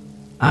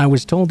 I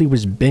was told he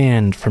was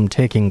banned from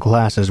taking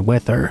classes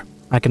with her.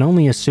 I can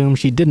only assume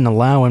she didn't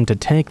allow him to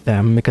take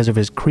them because of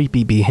his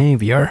creepy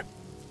behavior.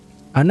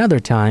 Another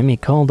time, he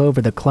called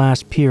over the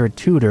class peer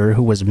tutor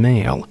who was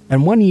male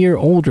and 1 year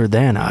older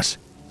than us.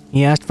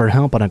 He asked for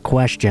help on a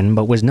question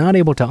but was not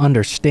able to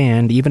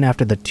understand even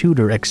after the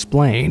tutor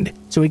explained,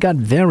 so he got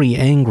very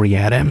angry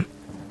at him.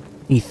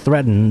 He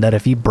threatened that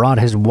if he brought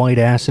his white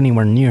ass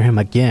anywhere near him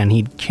again,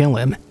 he'd kill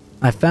him.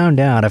 I found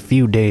out a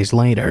few days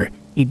later.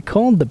 He'd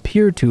called the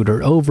peer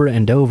tutor over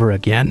and over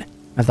again.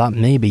 I thought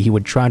maybe he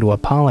would try to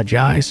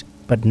apologize,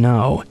 but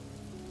no.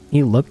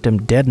 He looked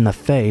him dead in the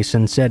face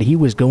and said he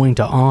was going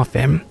to off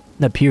him.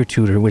 The peer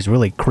tutor was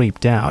really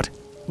creeped out.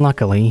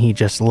 Luckily, he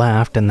just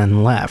laughed and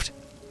then left.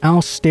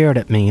 Al stared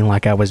at me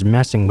like I was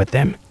messing with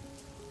him.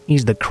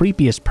 He's the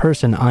creepiest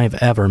person I've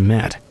ever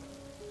met.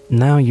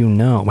 Now you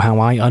know how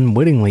I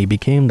unwittingly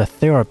became the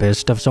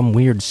therapist of some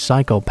weird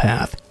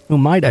psychopath who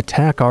might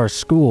attack our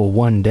school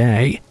one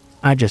day.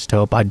 I just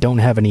hope I don't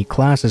have any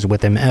classes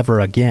with him ever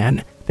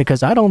again,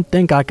 because I don't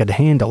think I could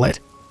handle it.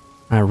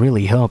 I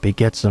really hope he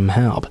gets some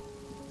help.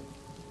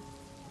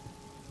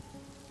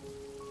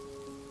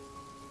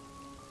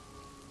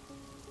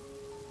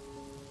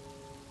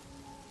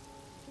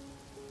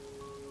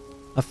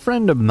 A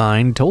friend of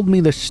mine told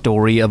me the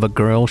story of a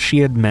girl she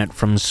had met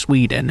from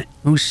Sweden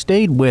who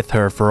stayed with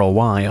her for a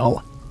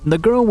while. The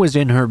girl was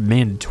in her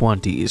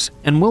mid-20s,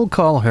 and we'll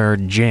call her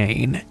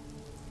Jane.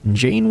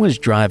 Jane was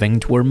driving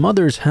to her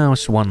mother's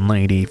house one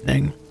late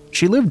evening.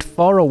 She lived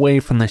far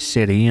away from the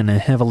city in a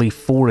heavily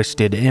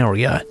forested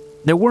area.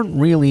 There weren't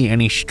really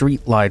any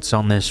streetlights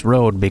on this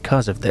road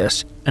because of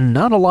this, and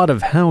not a lot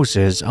of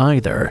houses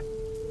either.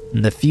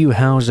 The few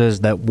houses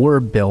that were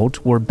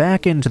built were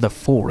back into the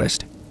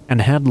forest and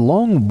had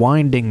long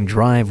winding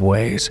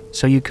driveways,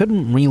 so you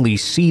couldn't really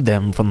see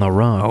them from the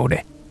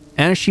road.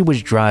 As she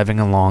was driving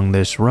along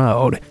this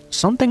road,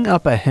 something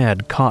up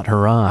ahead caught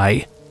her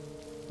eye.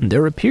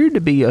 There appeared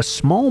to be a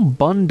small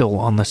bundle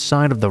on the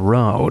side of the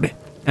road.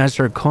 As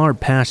her car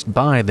passed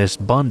by this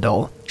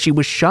bundle, she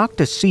was shocked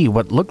to see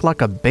what looked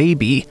like a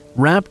baby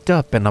wrapped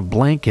up in a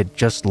blanket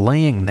just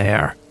laying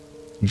there.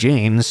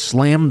 Jane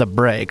slammed the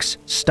brakes,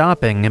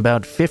 stopping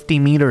about 50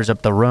 meters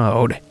up the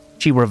road.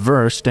 She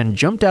reversed and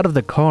jumped out of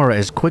the car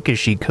as quick as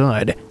she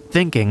could,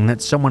 thinking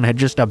that someone had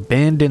just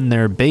abandoned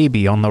their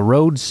baby on the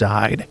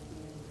roadside.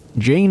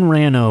 Jane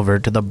ran over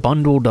to the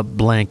bundled up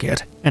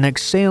blanket and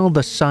exhaled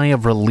a sigh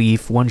of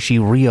relief when she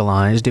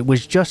realized it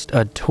was just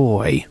a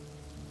toy.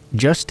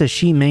 Just as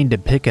she made to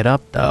pick it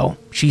up though,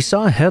 she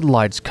saw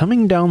headlights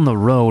coming down the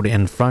road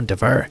in front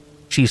of her.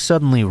 She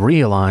suddenly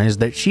realized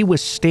that she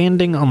was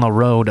standing on the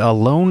road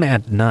alone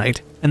at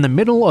night, in the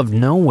middle of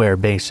nowhere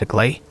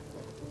basically.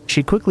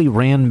 She quickly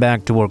ran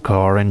back to her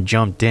car and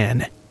jumped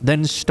in,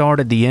 then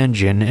started the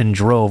engine and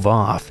drove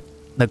off.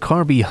 The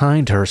car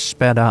behind her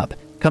sped up,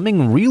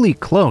 coming really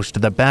close to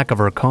the back of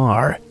her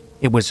car.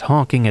 It was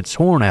honking its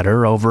horn at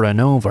her over and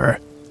over.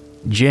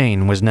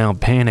 Jane was now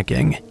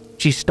panicking.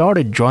 She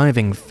started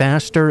driving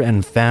faster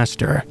and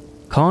faster,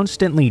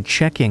 constantly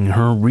checking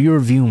her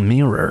rearview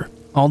mirror.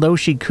 Although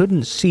she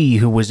couldn't see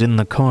who was in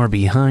the car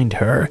behind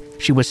her,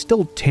 she was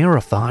still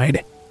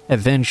terrified.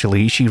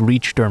 Eventually, she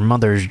reached her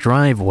mother's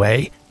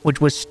driveway, which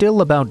was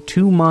still about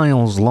 2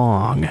 miles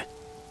long.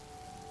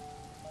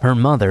 Her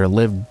mother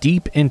lived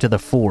deep into the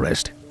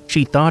forest.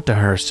 She thought to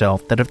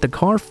herself that if the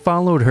car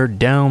followed her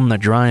down the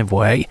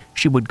driveway,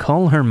 she would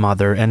call her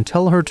mother and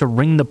tell her to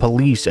ring the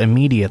police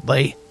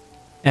immediately.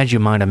 As you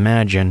might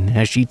imagine,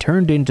 as she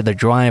turned into the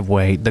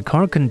driveway, the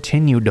car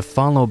continued to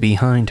follow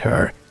behind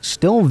her,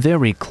 still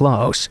very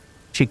close.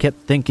 She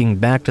kept thinking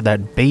back to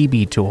that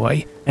baby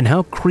toy and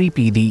how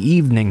creepy the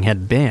evening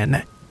had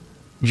been.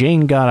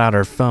 Jane got out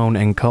her phone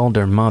and called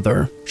her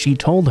mother. She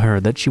told her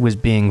that she was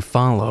being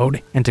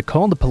followed and to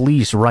call the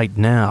police right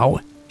now.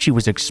 She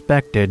was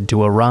expected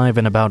to arrive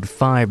in about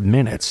 5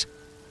 minutes.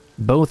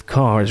 Both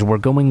cars were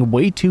going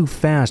way too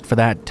fast for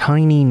that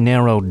tiny,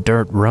 narrow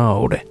dirt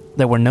road.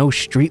 There were no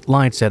street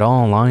lights at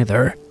all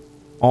either.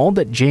 All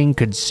that Jane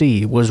could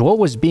see was what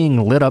was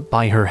being lit up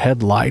by her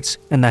headlights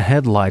and the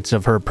headlights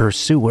of her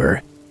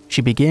pursuer.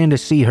 She began to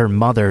see her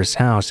mother's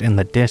house in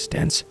the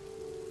distance.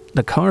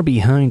 The car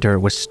behind her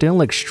was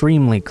still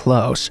extremely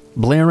close,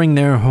 blaring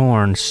their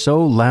horn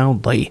so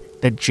loudly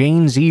that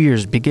Jane's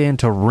ears began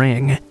to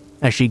ring.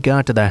 As she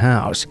got to the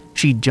house,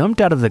 she jumped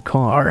out of the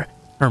car.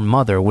 Her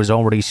mother was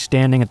already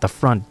standing at the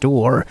front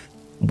door,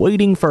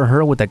 waiting for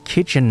her with a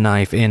kitchen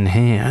knife in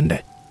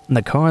hand.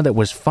 The car that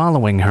was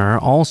following her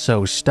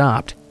also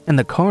stopped, and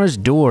the car's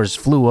doors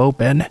flew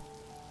open.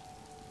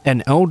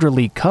 An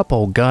elderly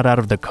couple got out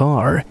of the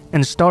car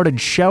and started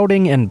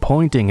shouting and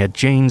pointing at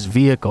Jane's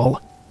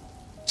vehicle.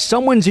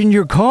 "Someone's in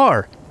your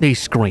car!" they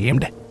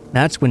screamed.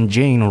 That's when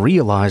Jane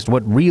realized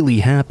what really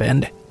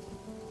happened.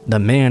 The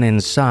man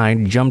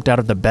inside jumped out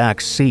of the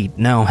back seat,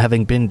 now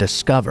having been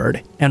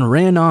discovered, and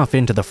ran off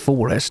into the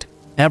forest.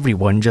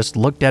 Everyone just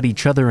looked at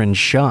each other in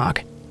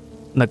shock.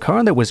 The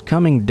car that was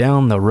coming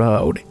down the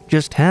road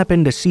just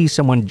happened to see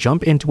someone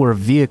jump into her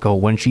vehicle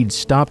when she'd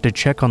stopped to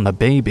check on the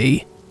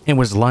baby. It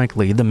was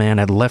likely the man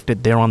had left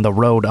it there on the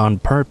road on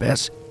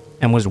purpose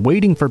and was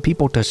waiting for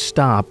people to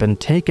stop and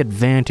take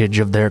advantage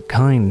of their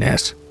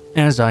kindness.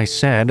 As I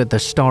said at the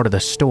start of the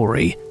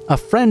story, a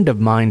friend of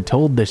mine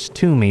told this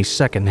to me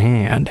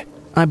secondhand.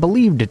 I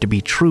believed it to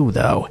be true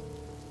though.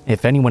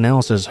 If anyone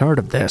else has heard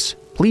of this,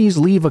 please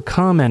leave a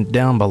comment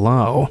down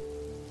below.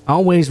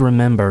 Always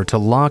remember to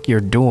lock your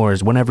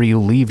doors whenever you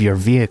leave your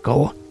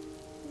vehicle.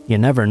 You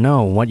never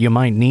know what you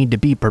might need to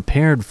be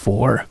prepared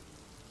for.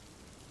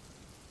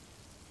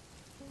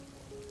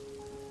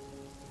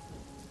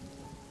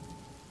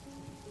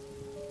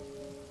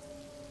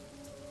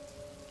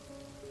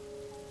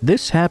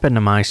 This happened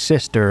to my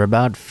sister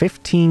about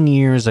 15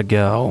 years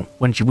ago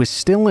when she was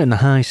still in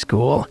high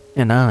school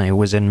and I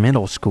was in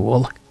middle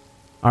school.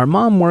 Our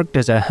mom worked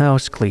as a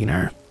house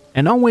cleaner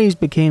and always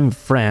became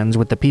friends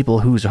with the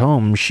people whose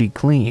homes she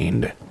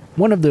cleaned.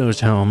 One of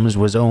those homes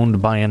was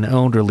owned by an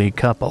elderly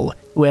couple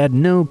who had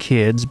no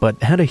kids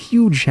but had a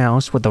huge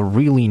house with a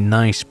really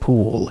nice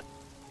pool.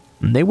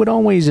 They would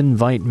always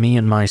invite me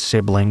and my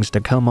siblings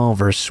to come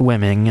over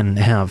swimming and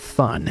have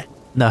fun.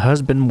 The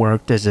husband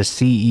worked as a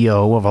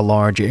CEO of a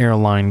large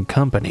airline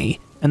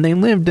company, and they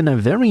lived in a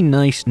very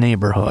nice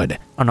neighborhood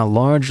on a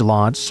large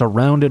lot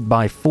surrounded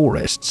by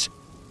forests.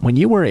 When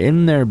you were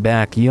in their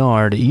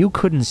backyard, you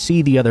couldn't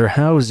see the other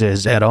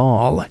houses at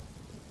all.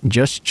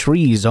 Just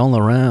trees all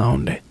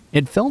around.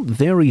 It felt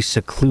very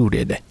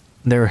secluded.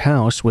 Their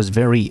house was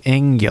very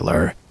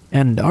angular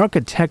and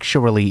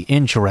architecturally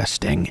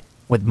interesting,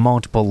 with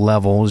multiple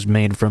levels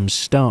made from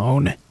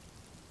stone.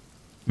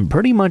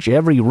 Pretty much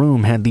every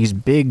room had these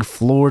big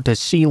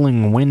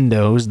floor-to-ceiling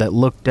windows that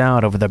looked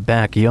out over the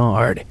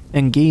backyard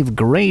and gave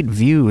great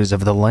views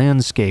of the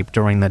landscape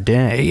during the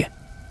day.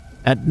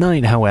 At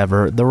night,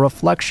 however, the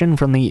reflection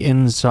from the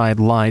inside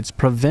lights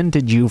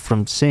prevented you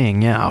from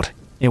seeing out.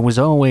 It was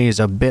always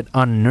a bit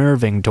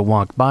unnerving to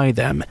walk by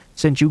them,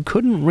 since you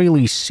couldn't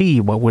really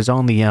see what was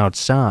on the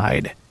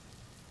outside.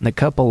 The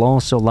couple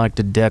also liked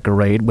to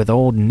decorate with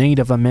old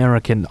Native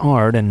American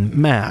art and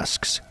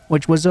masks,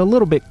 which was a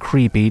little bit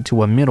creepy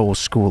to a middle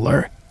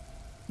schooler.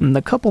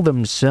 The couple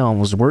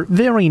themselves were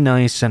very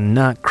nice and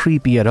not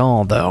creepy at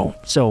all though,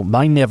 so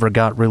I never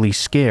got really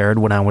scared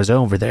when I was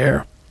over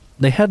there.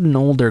 They had an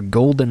older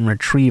golden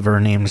retriever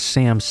named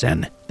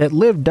Samson that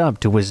lived up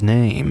to his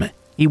name.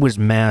 He was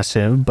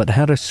massive but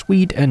had a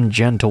sweet and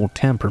gentle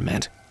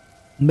temperament.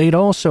 They'd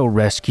also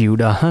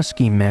rescued a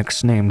husky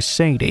mix named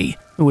Sadie,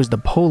 who was the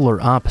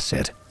polar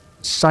opposite.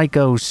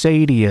 Psycho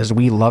Sadie, as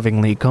we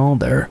lovingly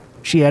called her.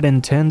 She had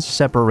intense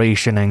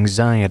separation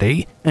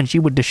anxiety, and she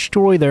would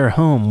destroy their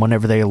home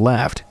whenever they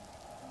left.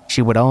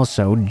 She would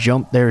also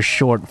jump their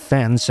short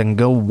fence and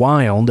go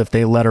wild if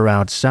they let her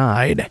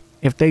outside.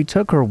 If they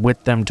took her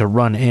with them to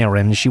run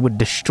errands, she would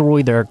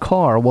destroy their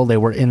car while they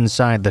were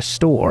inside the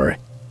store.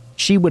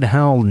 She would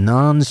howl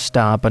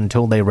non-stop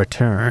until they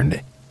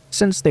returned.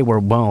 Since they were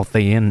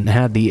wealthy and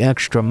had the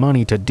extra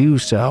money to do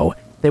so,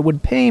 they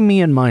would pay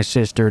me and my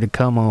sister to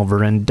come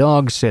over and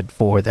dog sit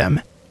for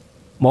them.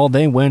 While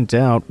they went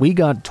out, we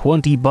got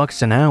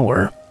 $20 an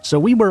hour, so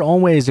we were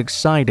always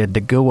excited to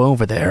go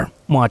over there,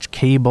 watch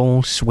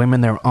cable, swim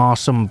in their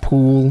awesome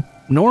pool.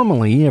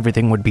 Normally,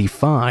 everything would be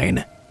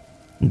fine.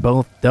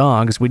 Both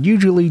dogs would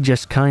usually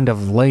just kind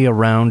of lay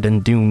around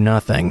and do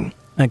nothing.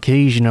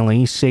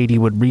 Occasionally, Sadie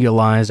would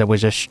realize I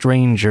was a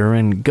stranger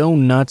and go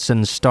nuts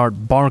and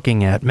start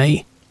barking at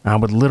me. I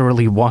would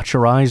literally watch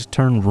her eyes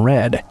turn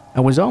red. I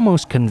was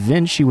almost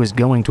convinced she was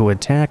going to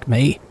attack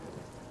me.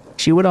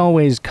 She would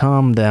always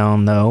calm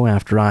down, though,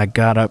 after I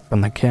got up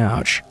from the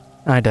couch.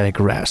 I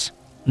digress.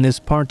 This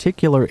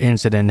particular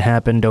incident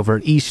happened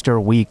over Easter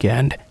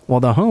weekend, while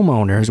the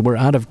homeowners were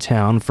out of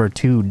town for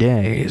 2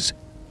 days.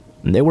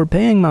 They were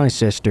paying my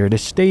sister to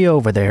stay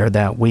over there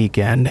that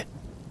weekend.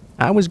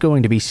 I was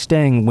going to be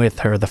staying with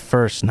her the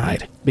first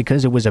night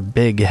because it was a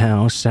big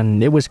house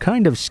and it was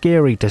kind of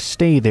scary to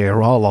stay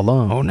there all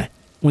alone.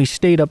 We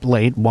stayed up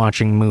late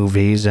watching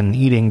movies and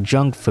eating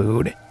junk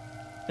food.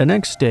 The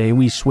next day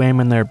we swam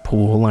in their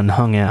pool and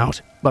hung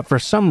out, but for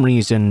some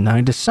reason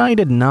I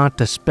decided not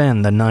to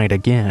spend the night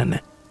again.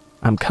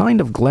 I'm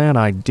kind of glad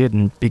I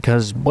didn't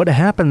because what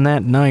happened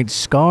that night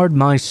scarred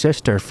my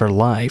sister for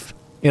life.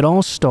 It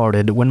all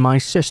started when my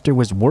sister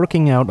was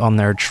working out on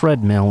their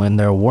treadmill in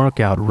their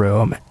workout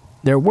room.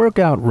 Their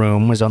workout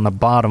room was on the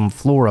bottom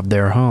floor of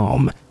their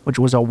home, which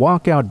was a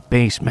walkout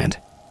basement.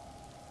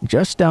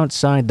 Just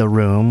outside the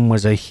room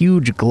was a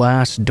huge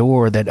glass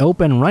door that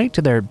opened right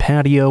to their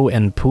patio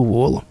and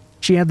pool.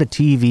 She had the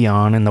TV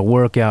on in the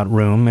workout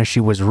room as she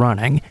was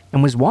running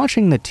and was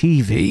watching the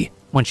TV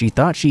when she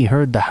thought she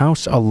heard the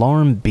house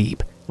alarm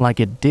beep like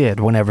it did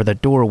whenever the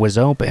door was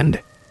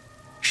opened.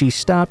 She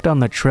stopped on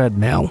the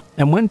treadmill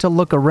and went to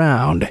look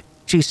around.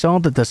 she saw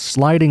that the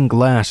sliding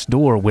glass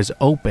door was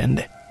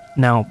opened.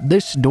 Now,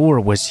 this door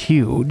was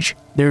huge.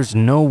 There's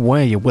no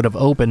way it would have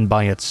opened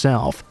by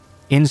itself.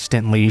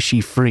 Instantly,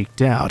 she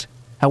freaked out.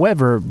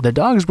 However, the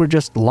dogs were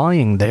just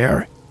lying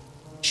there.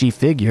 She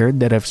figured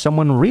that if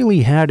someone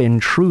really had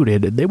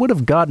intruded, they would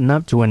have gotten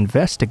up to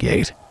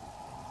investigate.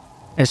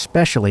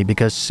 Especially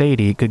because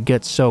Sadie could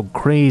get so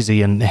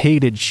crazy and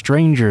hated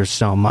strangers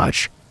so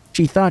much.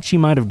 She thought she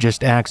might have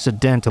just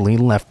accidentally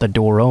left the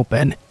door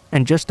open,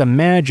 and just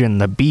imagine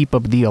the beep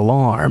of the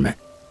alarm.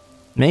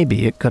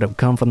 Maybe it could have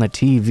come from the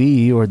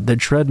TV or the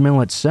treadmill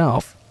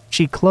itself.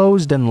 She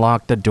closed and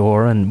locked the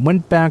door and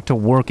went back to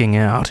working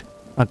out.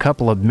 A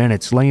couple of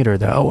minutes later,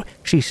 though,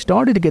 she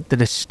started to get the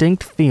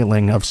distinct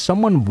feeling of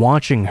someone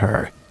watching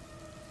her.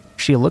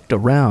 She looked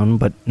around,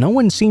 but no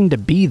one seemed to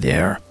be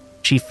there.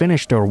 She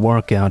finished her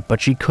workout,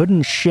 but she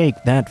couldn't shake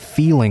that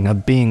feeling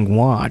of being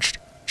watched.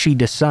 She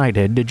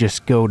decided to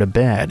just go to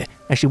bed,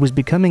 as she was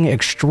becoming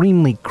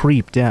extremely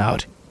creeped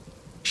out.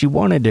 She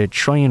wanted to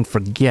try and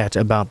forget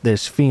about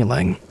this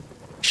feeling.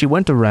 She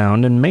went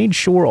around and made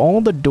sure all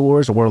the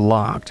doors were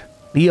locked.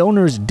 The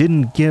owners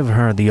didn't give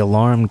her the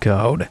alarm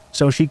code,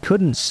 so she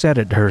couldn't set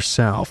it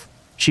herself.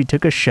 She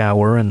took a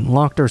shower and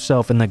locked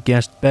herself in the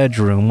guest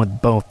bedroom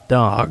with both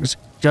dogs,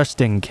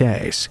 just in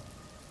case.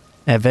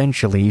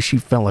 Eventually, she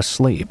fell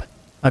asleep.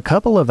 A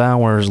couple of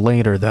hours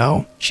later,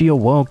 though, she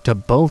awoke to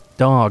both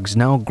dogs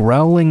now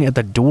growling at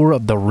the door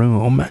of the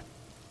room.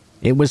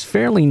 It was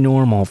fairly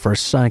normal for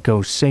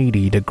Psycho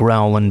Sadie to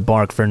growl and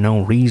bark for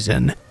no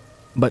reason,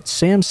 but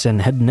Samson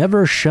had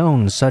never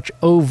shown such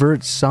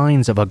overt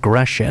signs of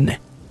aggression.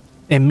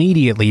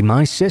 Immediately,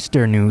 my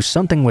sister knew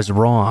something was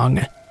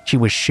wrong. She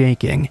was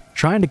shaking,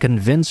 trying to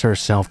convince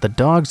herself the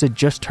dogs had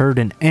just heard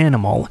an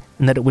animal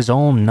and that it was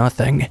all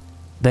nothing.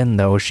 Then,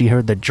 though, she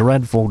heard the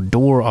dreadful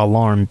door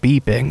alarm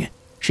beeping.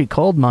 She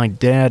called my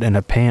dad in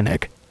a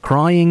panic,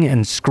 crying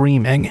and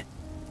screaming.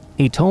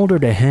 He told her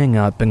to hang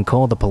up and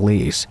call the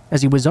police,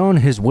 as he was on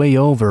his way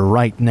over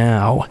right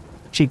now.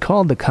 She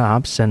called the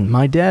cops, and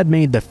my dad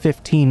made the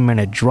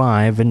 15-minute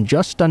drive in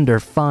just under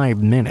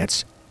 5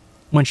 minutes.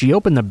 When she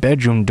opened the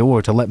bedroom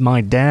door to let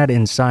my dad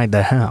inside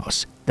the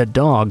house, the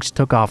dogs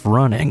took off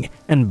running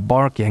and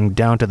barking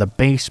down to the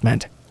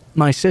basement.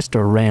 My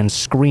sister ran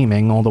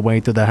screaming all the way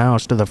through the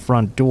house to the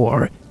front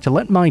door to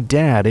let my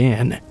dad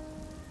in.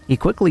 He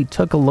quickly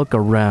took a look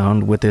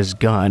around with his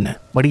gun,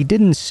 but he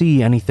didn't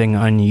see anything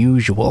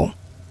unusual.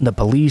 The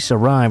police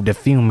arrived a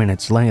few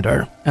minutes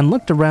later and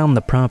looked around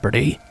the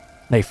property.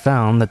 They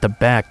found that the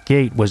back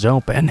gate was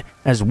open,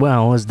 as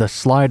well as the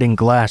sliding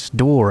glass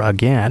door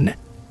again.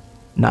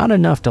 Not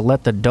enough to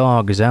let the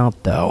dogs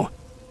out, though.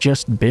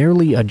 Just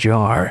barely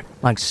ajar,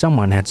 like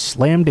someone had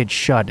slammed it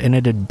shut and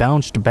it had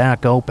bounced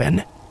back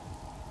open.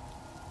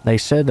 They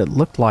said it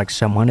looked like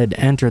someone had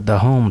entered the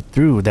home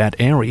through that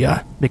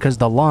area because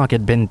the lock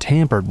had been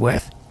tampered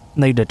with.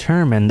 They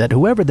determined that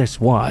whoever this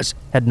was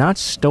had not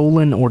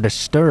stolen or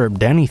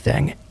disturbed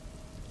anything.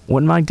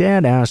 When my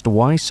dad asked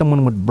why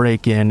someone would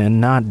break in and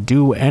not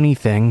do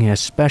anything,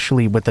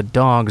 especially with the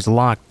dogs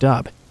locked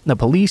up, the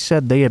police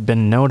said they had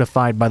been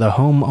notified by the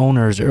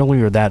homeowners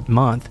earlier that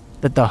month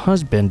that the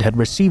husband had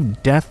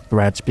received death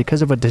threats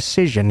because of a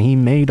decision he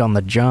made on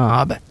the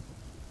job.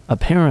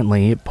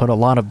 Apparently, it put a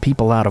lot of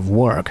people out of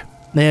work.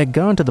 They had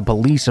gone to the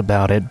police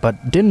about it,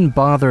 but didn't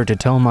bother to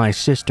tell my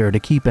sister to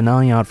keep an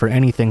eye out for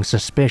anything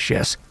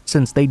suspicious,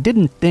 since they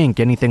didn't think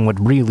anything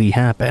would really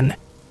happen.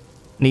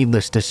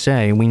 Needless to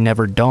say, we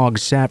never dog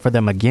sat for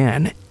them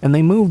again, and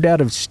they moved out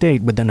of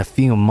state within a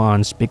few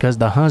months because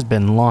the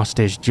husband lost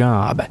his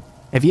job.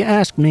 If you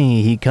ask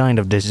me, he kind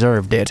of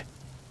deserved it.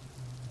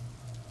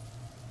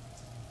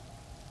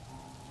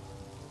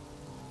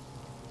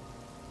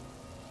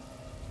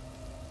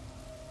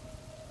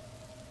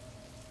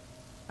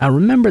 I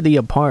remember the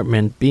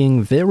apartment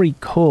being very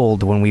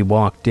cold when we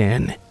walked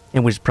in.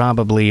 It was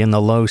probably in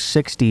the low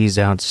 60s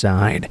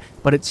outside,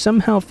 but it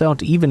somehow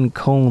felt even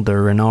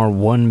colder in our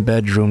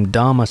one-bedroom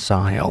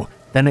domicile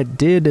than it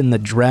did in the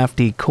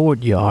drafty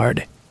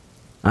courtyard.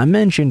 I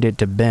mentioned it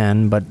to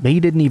Ben, but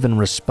he didn't even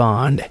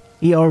respond.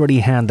 He already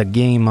had the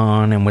game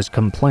on and was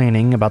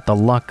complaining about the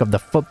luck of the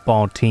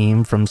football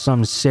team from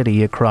some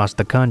city across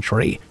the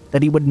country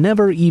that he would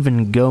never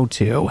even go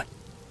to.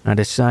 I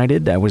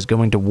decided I was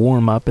going to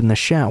warm up in the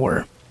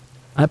shower.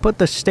 I put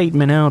the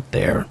statement out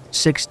there,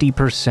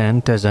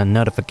 60% as a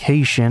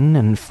notification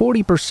and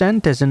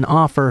 40% as an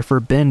offer for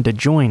Ben to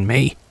join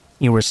me.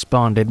 He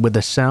responded with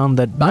a sound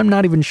that I'm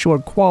not even sure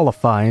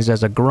qualifies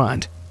as a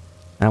grunt.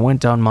 I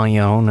went on my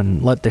own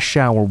and let the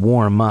shower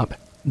warm up.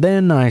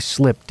 Then I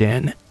slipped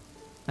in.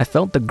 I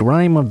felt the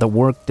grime of the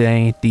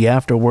workday, the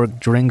after-work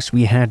drinks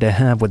we had to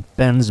have with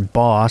Ben's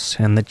boss,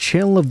 and the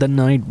chill of the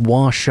night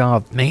wash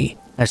off me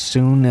as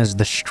soon as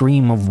the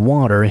stream of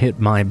water hit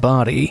my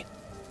body.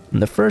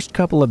 The first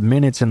couple of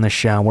minutes in the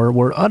shower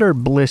were utter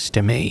bliss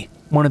to me.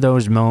 One of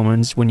those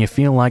moments when you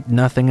feel like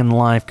nothing in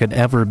life could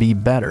ever be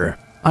better.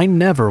 I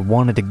never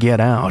wanted to get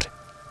out.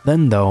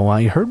 Then, though,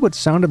 I heard what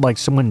sounded like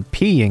someone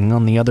peeing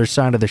on the other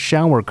side of the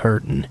shower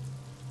curtain.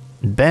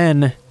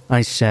 "Ben,"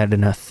 I said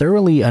in a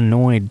thoroughly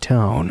annoyed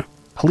tone.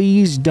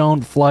 "Please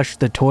don't flush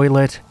the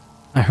toilet."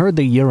 I heard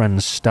the urine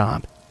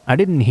stop. I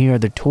didn't hear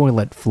the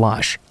toilet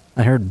flush.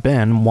 I heard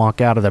Ben walk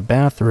out of the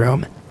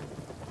bathroom.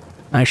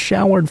 I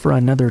showered for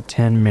another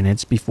 10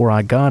 minutes before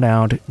I got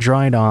out,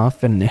 dried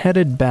off, and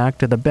headed back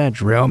to the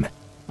bedroom.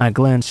 I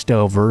glanced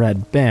over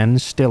at Ben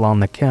still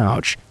on the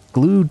couch,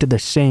 glued to the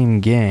same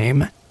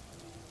game.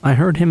 I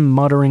heard him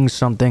muttering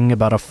something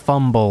about a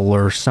fumble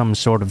or some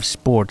sort of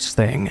sports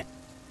thing.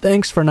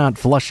 "Thanks for not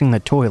flushing the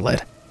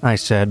toilet," I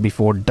said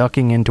before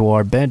ducking into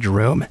our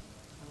bedroom.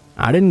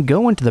 "I didn't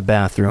go into the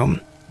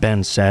bathroom,"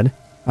 Ben said.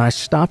 I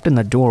stopped in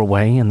the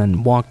doorway and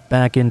then walked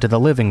back into the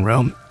living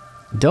room.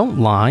 "Don't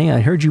lie,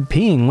 I heard you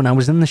peeing when I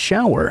was in the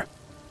shower."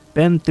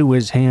 Ben threw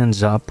his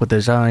hands up with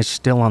his eyes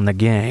still on the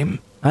game.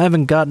 "I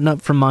haven't gotten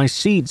up from my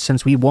seat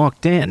since we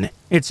walked in.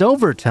 It's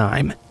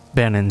overtime,"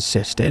 Ben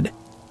insisted.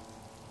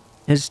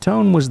 His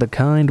tone was the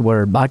kind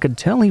where I could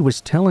tell he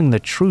was telling the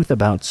truth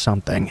about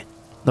something.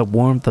 The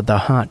warmth of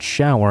the hot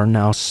shower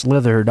now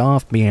slithered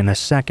off me in a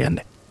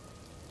second.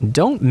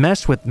 "Don't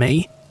mess with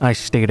me," I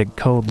stated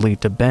coldly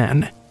to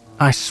Ben.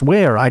 "I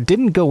swear I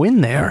didn't go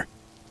in there."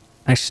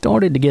 I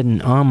started to get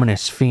an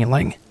ominous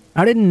feeling.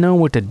 I didn't know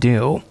what to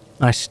do.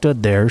 I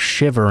stood there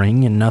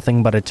shivering in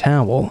nothing but a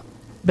towel.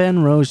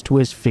 Ben rose to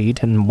his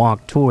feet and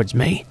walked towards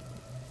me.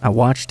 I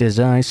watched his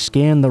eyes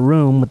scan the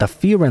room with a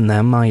fear in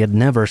them I had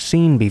never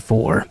seen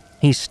before.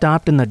 He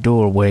stopped in the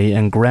doorway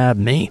and grabbed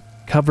me,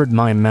 covered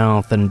my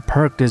mouth, and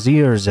perked his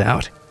ears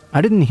out.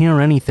 I didn't hear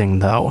anything,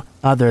 though,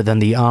 other than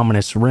the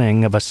ominous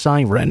ring of a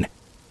siren.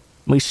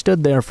 We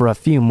stood there for a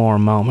few more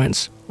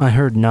moments. I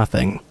heard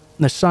nothing.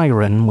 The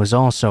siren was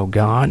also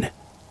gone.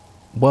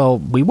 "Well,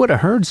 we would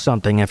have heard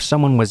something if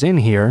someone was in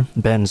here,"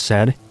 Ben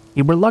said.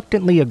 He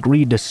reluctantly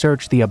agreed to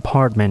search the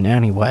apartment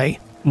anyway.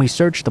 We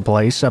searched the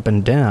place up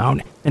and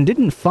down and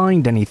didn't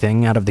find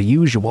anything out of the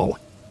usual.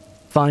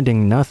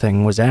 Finding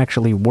nothing was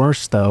actually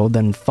worse, though,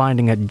 than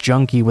finding a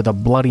junkie with a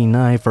bloody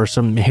knife or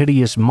some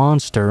hideous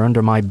monster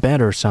under my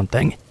bed or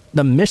something.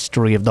 The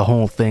mystery of the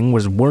whole thing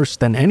was worse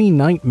than any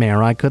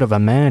nightmare I could have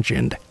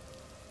imagined.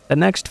 The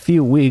next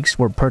few weeks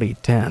were pretty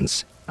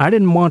tense. I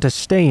didn't want to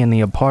stay in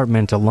the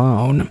apartment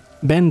alone.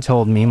 Ben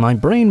told me my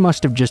brain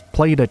must have just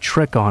played a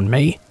trick on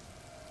me.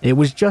 It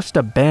was just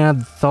a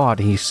bad thought,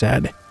 he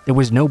said. There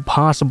was no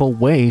possible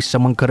way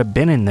someone could have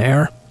been in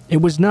there.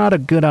 It was not a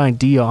good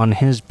idea on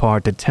his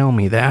part to tell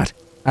me that.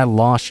 I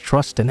lost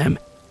trust in him.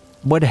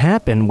 What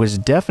happened was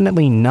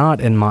definitely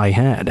not in my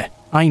head.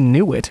 I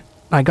knew it.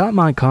 I got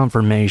my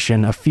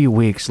confirmation a few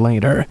weeks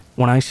later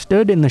when I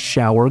stood in the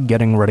shower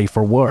getting ready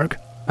for work.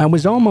 I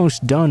was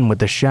almost done with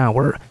the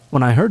shower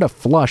when I heard a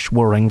flush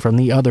whirring from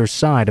the other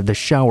side of the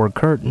shower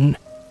curtain.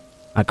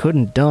 I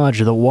couldn't dodge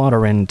the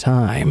water in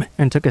time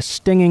and took a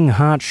stinging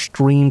hot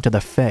stream to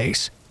the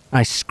face.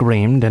 I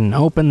screamed and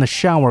opened the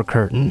shower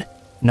curtain.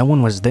 No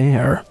one was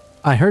there.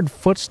 I heard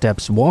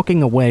footsteps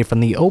walking away from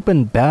the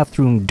open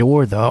bathroom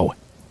door, though.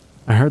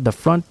 I heard the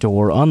front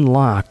door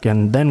unlock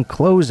and then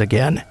close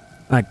again.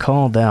 I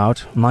called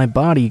out, my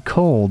body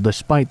cold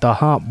despite the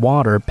hot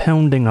water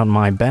pounding on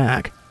my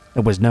back.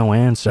 There was no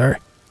answer.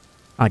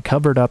 I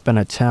covered up in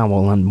a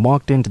towel and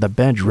walked into the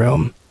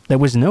bedroom. There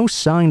was no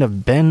sign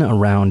of Ben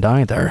around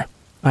either.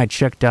 I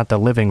checked out the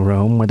living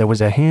room where there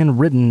was a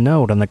handwritten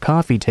note on the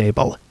coffee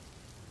table.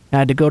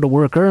 "Had to go to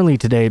work early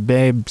today,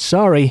 babe.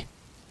 Sorry."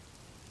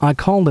 I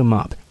called him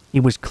up. He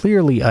was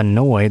clearly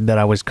annoyed that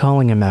I was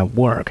calling him at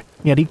work,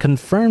 yet he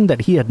confirmed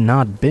that he had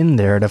not been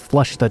there to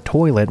flush the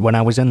toilet when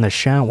I was in the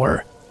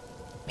shower.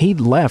 He'd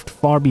left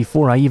far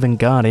before I even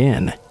got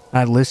in.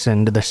 I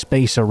listened to the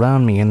space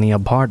around me in the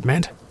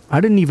apartment.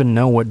 I didn't even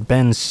know what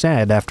Ben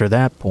said after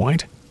that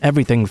point.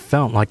 Everything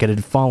felt like it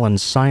had fallen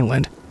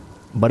silent,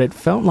 but it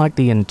felt like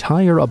the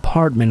entire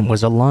apartment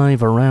was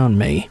alive around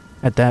me.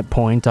 At that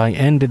point, I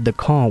ended the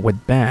call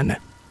with Ben.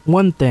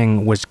 One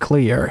thing was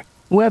clear.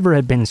 Whoever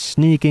had been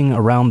sneaking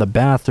around the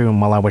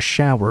bathroom while I was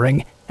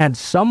showering had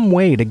some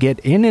way to get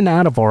in and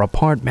out of our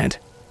apartment.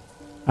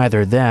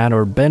 Either that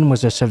or Ben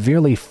was a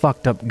severely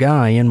fucked up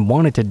guy and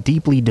wanted to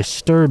deeply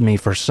disturb me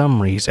for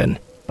some reason.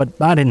 But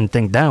I didn't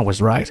think that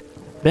was right.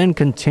 Ben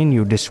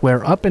continued to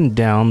swear up and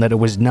down that it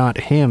was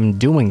not him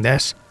doing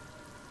this.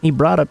 He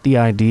brought up the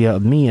idea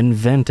of me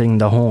inventing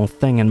the whole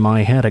thing in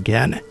my head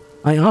again.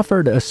 I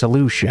offered a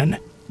solution.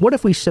 What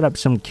if we set up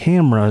some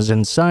cameras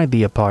inside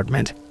the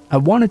apartment? I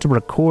wanted to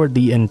record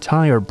the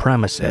entire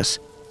premises.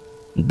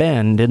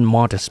 Ben didn't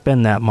want to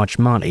spend that much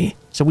money,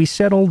 so we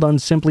settled on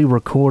simply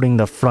recording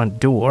the front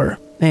door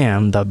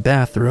and the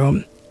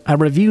bathroom. I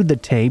reviewed the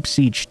tapes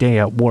each day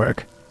at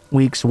work.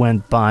 Weeks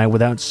went by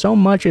without so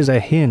much as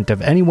a hint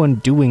of anyone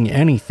doing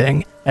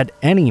anything at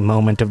any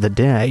moment of the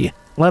day,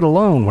 let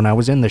alone when I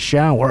was in the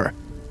shower.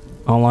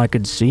 All I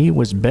could see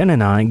was Ben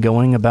and I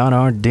going about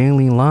our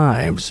daily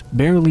lives,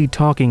 barely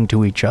talking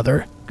to each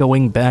other,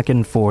 going back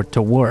and forth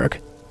to work.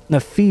 The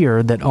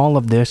fear that all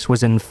of this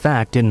was in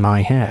fact in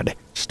my head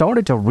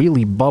started to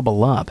really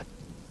bubble up.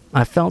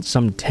 I felt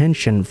some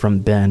tension from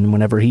Ben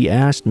whenever he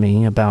asked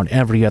me about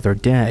every other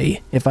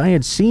day if I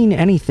had seen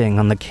anything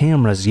on the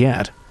cameras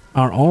yet.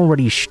 Our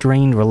already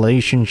strained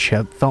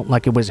relationship felt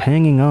like it was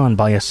hanging on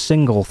by a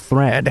single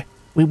thread.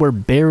 We were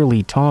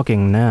barely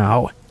talking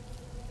now.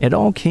 It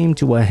all came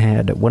to a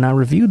head when I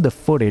reviewed the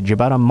footage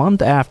about a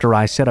month after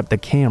I set up the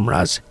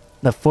cameras.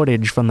 The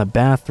footage from the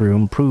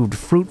bathroom proved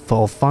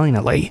fruitful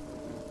finally.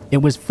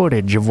 It was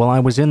footage of while I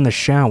was in the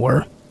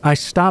shower. I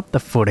stopped the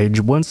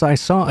footage once I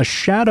saw a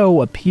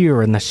shadow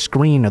appear in the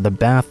screen of the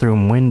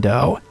bathroom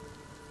window.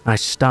 I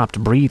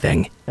stopped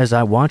breathing as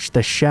I watched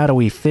the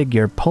shadowy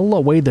figure pull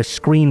away the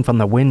screen from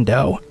the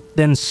window,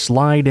 then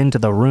slide into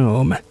the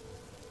room.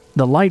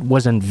 The light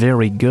wasn't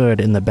very good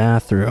in the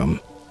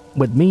bathroom.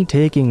 With me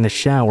taking the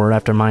shower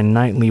after my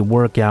nightly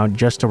workout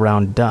just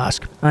around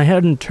dusk, I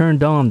hadn't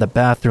turned on the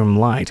bathroom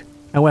light.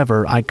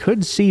 However, I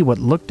could see what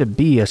looked to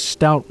be a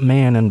stout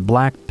man in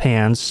black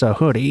pants, a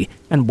hoodie,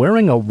 and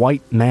wearing a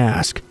white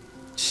mask,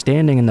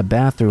 standing in the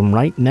bathroom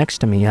right next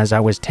to me as I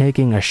was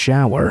taking a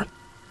shower.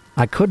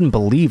 I couldn't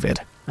believe it.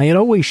 I had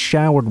always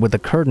showered with the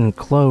curtain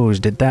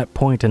closed at that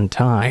point in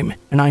time,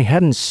 and I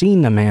hadn't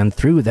seen the man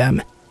through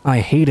them. I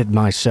hated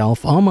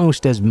myself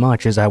almost as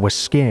much as I was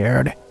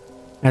scared.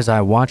 As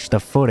I watched the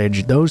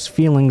footage, those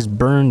feelings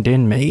burned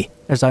in me,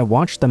 as I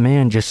watched the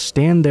man just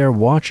stand there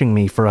watching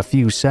me for a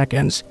few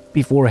seconds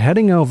before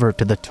heading over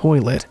to the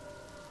toilet.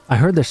 I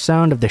heard the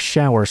sound of the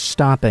shower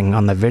stopping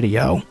on the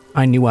video.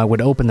 I knew I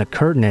would open the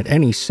curtain at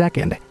any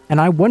second, and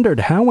I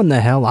wondered how in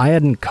the hell I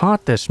hadn't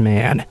caught this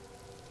man.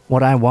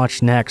 What I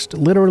watched next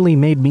literally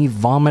made me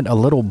vomit a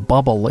little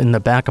bubble in the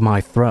back of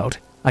my throat.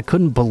 I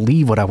couldn't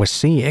believe what I was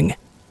seeing.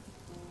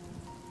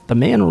 The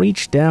man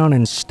reached down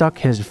and stuck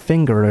his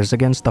fingers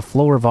against the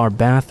floor of our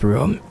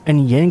bathroom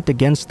and yanked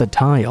against the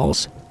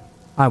tiles.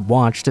 I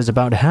watched as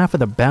about half of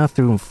the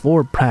bathroom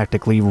floor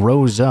practically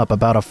rose up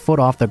about a foot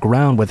off the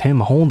ground with him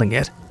holding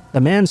it.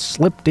 The man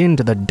slipped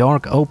into the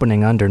dark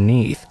opening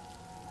underneath.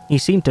 He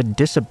seemed to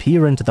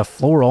disappear into the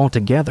floor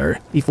altogether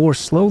before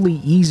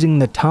slowly easing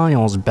the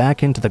tiles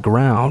back into the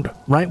ground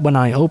right when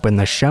I opened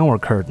the shower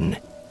curtain.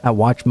 I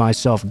watched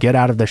myself get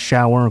out of the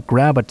shower,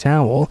 grab a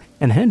towel,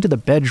 and head to the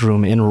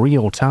bedroom in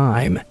real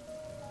time.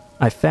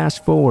 I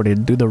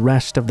fast-forwarded through the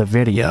rest of the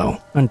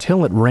video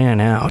until it ran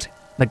out.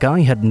 The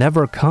guy had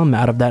never come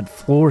out of that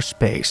floor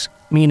space,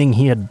 meaning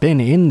he had been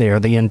in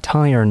there the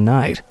entire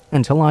night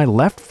until I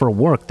left for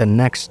work the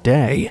next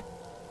day.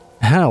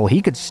 Hell,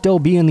 he could still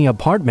be in the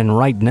apartment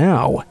right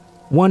now.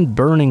 One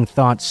burning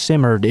thought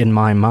simmered in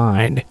my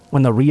mind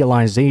when the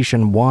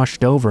realization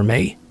washed over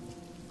me.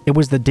 It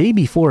was the day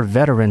before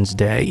Veterans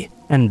Day,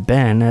 and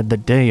Ben had the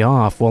day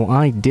off while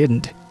I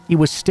didn't. He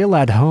was still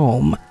at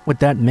home, with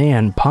that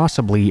man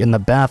possibly in the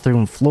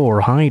bathroom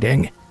floor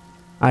hiding.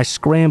 I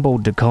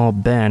scrambled to call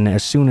Ben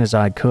as soon as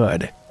I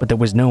could, but there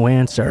was no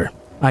answer.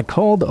 I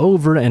called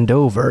over and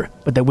over,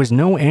 but there was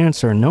no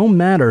answer no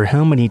matter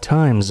how many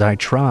times I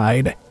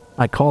tried.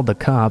 I called the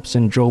cops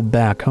and drove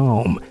back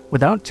home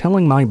without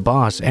telling my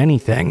boss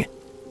anything.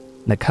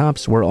 The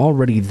cops were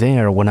already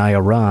there when I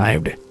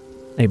arrived.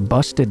 They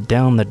busted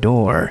down the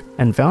door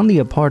and found the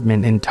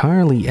apartment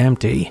entirely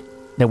empty.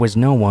 There was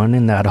no one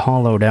in that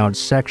hollowed-out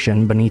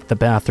section beneath the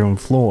bathroom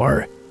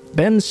floor.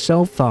 Ben's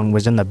cell phone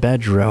was in the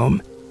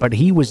bedroom, but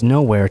he was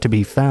nowhere to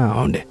be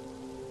found.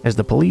 As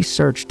the police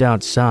searched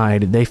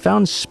outside, they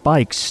found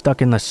spikes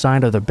stuck in the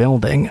side of the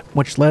building,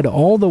 which led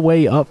all the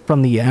way up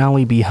from the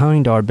alley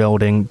behind our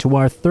building to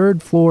our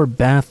third-floor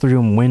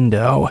bathroom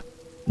window.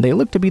 They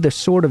looked to be the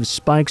sort of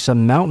spikes a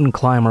mountain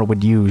climber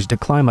would use to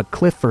climb a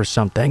cliff or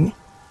something.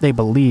 They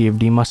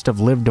believed he must have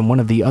lived in one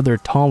of the other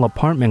tall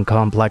apartment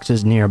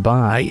complexes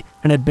nearby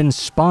and had been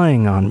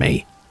spying on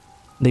me.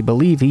 They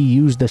believe he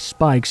used the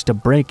spikes to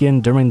break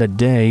in during the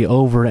day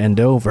over and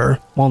over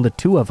while the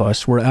two of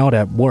us were out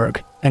at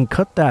work and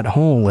cut that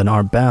hole in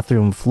our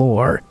bathroom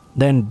floor,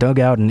 then dug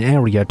out an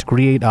area to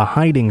create a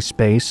hiding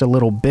space a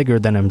little bigger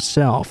than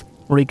himself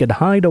where he could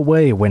hide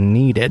away when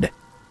needed.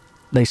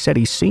 They said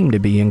he seemed to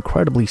be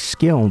incredibly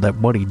skilled at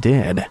what he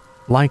did.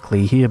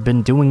 Likely he had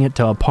been doing it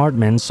to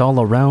apartments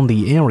all around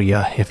the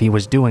area if he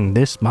was doing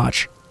this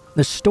much.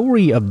 The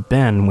story of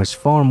Ben was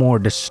far more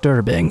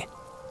disturbing.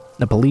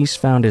 The police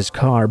found his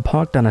car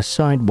parked on a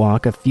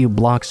sidewalk a few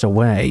blocks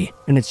away,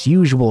 in its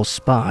usual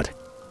spot.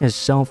 His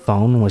cell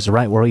phone was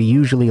right where he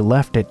usually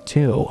left it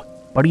too,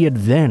 but he had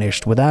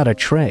vanished without a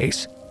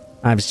trace.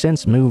 I've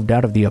since moved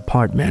out of the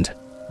apartment.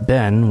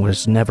 Ben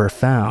was never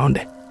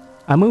found.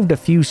 I moved a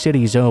few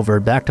cities over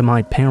back to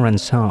my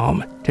parents'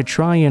 home to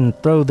try and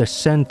throw the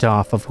scent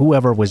off of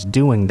whoever was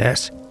doing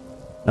this.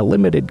 The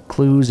limited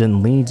clues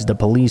and leads the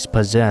police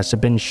possess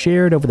have been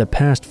shared over the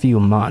past few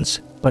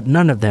months, but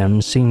none of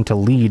them seem to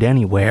lead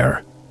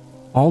anywhere.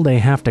 All they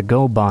have to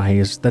go by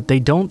is that they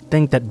don't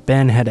think that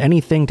Ben had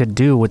anything to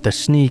do with the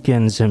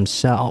sneak-ins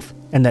himself,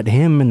 and that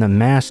him and the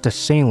masked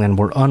assailant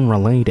were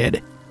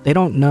unrelated. They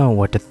don't know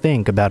what to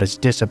think about his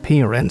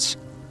disappearance.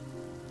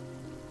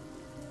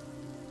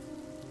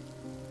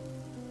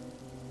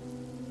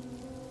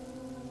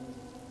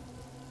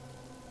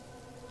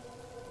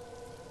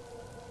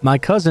 My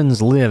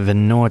cousins live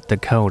in North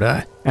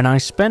Dakota, and I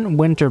spent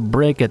winter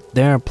break at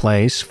their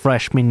place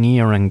freshman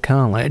year in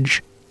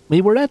college. We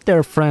were at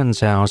their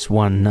friend's house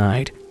one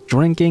night,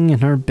 drinking in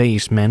her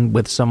basement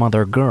with some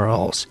other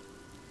girls.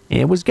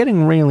 It was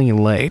getting really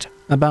late,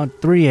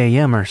 about 3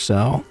 a.m. or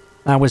so.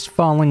 I was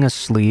falling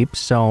asleep,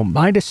 so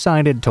I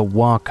decided to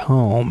walk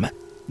home.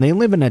 They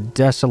live in a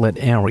desolate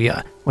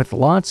area with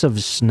lots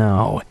of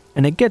snow,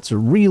 and it gets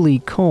really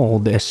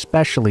cold,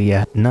 especially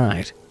at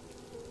night.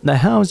 The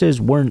houses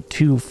weren't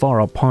too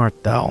far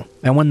apart though,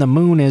 and when the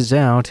moon is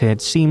out,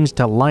 it seems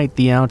to light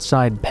the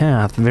outside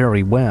path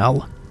very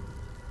well.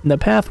 The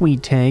path we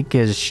take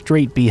is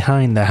straight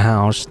behind the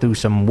house through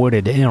some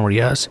wooded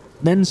areas,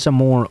 then some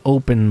more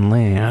open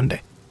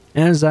land.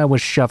 As I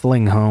was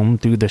shuffling home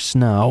through the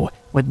snow,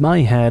 with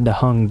my head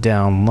hung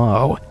down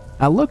low,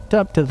 I looked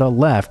up to the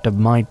left of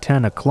my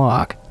 10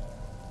 o'clock.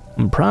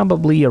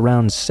 Probably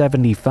around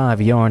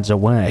 75 yards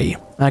away,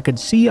 I could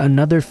see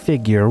another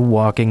figure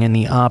walking in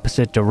the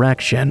opposite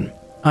direction.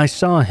 I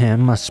saw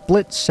him a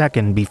split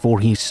second before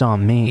he saw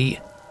me.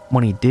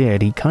 When he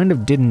did, he kind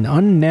of did an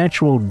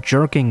unnatural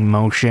jerking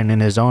motion in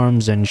his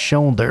arms and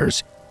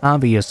shoulders,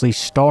 obviously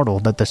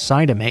startled at the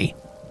sight of me.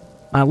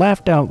 I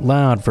laughed out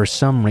loud for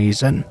some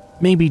reason,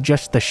 maybe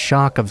just the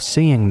shock of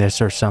seeing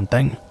this or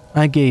something.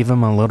 I gave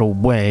him a little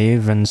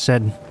wave and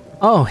said,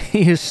 "Oh,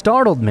 he has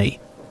startled me."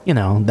 You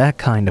know, that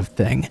kind of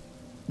thing.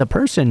 The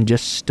person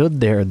just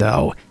stood there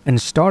though and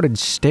started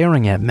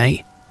staring at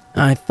me.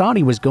 I thought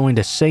he was going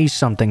to say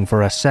something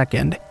for a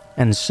second,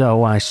 and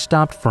so I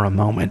stopped for a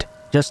moment,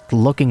 just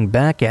looking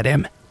back at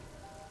him.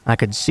 I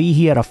could see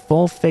he had a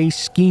full-face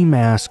ski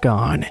mask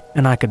on,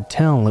 and I could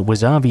tell it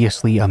was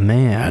obviously a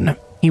man.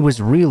 He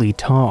was really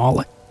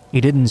tall.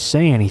 He didn't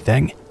say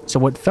anything,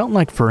 so it felt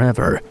like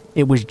forever.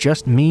 It was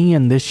just me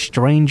and this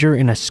stranger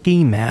in a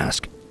ski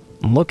mask,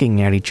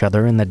 looking at each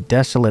other in the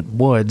desolate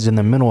woods in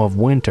the middle of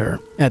winter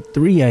at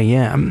 3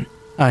 a.m.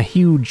 A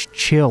huge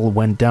chill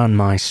went down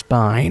my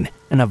spine,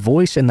 and a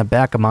voice in the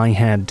back of my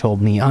head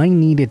told me I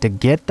needed to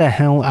get the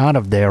hell out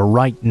of there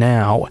right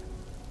now.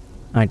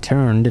 I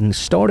turned and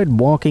started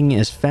walking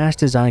as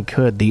fast as I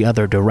could the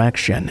other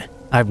direction.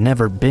 I've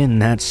never been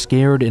that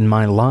scared in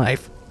my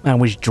life. I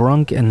was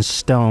drunk and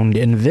stoned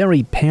and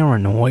very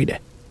paranoid.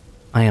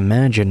 I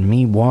imagined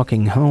me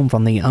walking home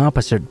from the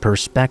opposite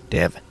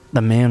perspective,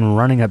 the man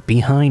running up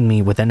behind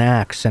me with an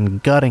axe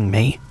and gutting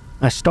me.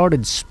 I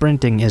started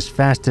sprinting as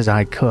fast as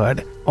I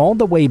could, all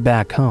the way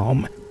back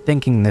home,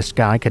 thinking this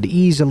guy could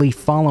easily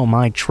follow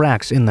my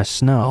tracks in the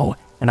snow,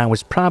 and I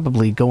was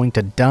probably going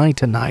to die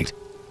tonight.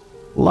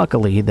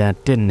 Luckily,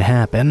 that didn't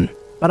happen,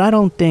 but I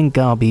don't think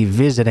I'll be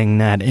visiting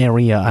that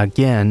area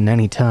again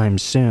anytime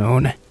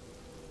soon.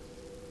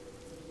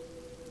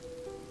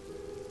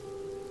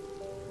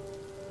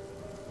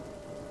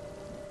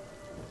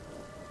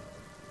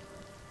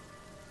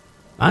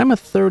 I'm a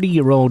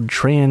 30-year-old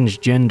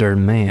transgender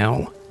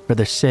male. For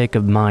the sake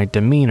of my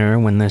demeanor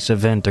when this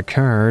event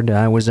occurred,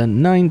 I was a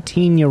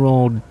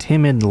 19-year-old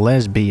timid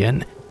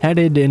lesbian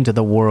headed into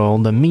the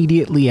world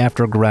immediately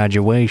after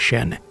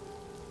graduation.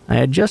 I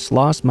had just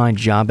lost my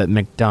job at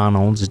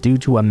McDonald's due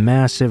to a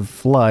massive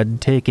flood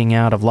taking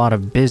out a lot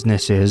of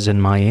businesses in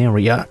my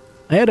area.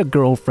 I had a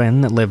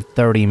girlfriend that lived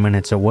 30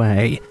 minutes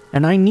away,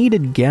 and I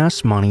needed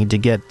gas money to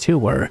get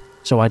to her,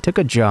 so I took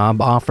a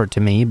job offered to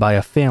me by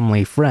a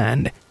family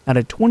friend at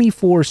a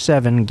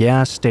 24/7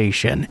 gas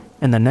station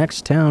in the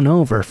next town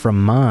over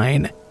from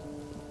mine.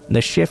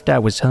 The shift I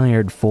was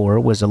hired for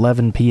was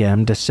 11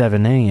 p.m. to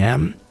 7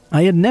 a.m.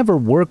 I had never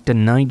worked a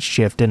night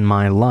shift in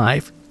my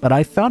life, but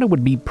I thought it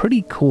would be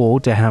pretty cool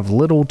to have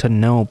little to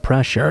no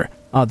pressure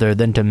other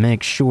than to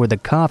make sure the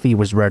coffee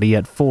was ready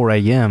at 4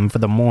 a.m. for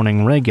the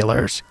morning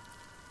regulars.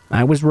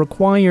 I was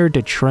required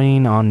to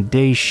train on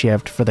day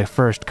shift for the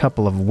first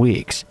couple of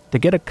weeks to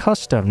get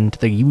accustomed to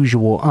the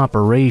usual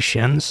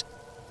operations.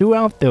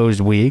 Throughout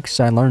those weeks,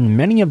 I learned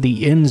many of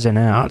the ins and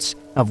outs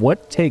of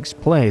what takes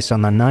place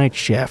on the night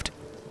shift.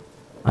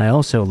 I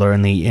also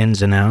learned the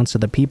ins and outs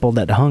of the people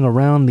that hung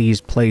around these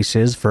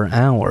places for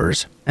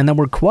hours, and there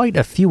were quite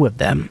a few of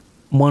them.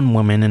 One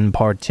woman in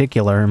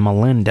particular,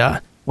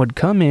 Melinda, would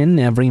come in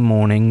every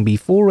morning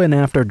before and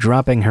after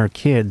dropping her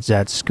kids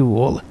at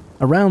school,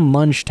 around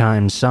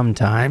lunchtime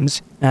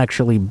sometimes,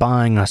 actually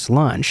buying us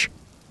lunch.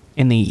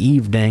 In the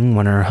evening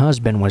when her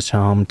husband was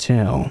home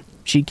too.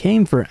 She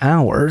came for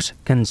hours,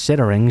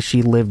 considering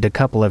she lived a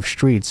couple of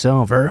streets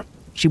over.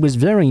 She was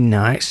very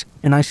nice,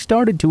 and I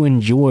started to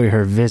enjoy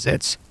her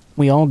visits.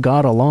 We all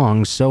got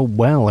along so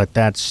well at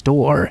that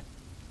store.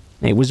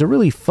 It was a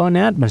really fun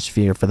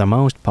atmosphere for the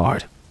most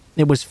part.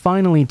 It was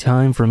finally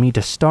time for me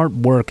to start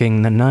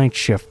working the night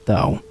shift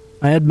though.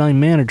 I had my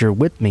manager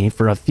with me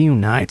for a few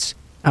nights.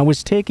 I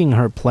was taking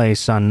her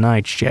place on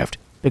night shift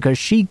because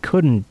she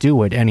couldn't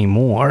do it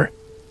anymore.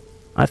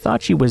 I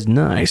thought she was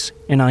nice,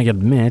 and I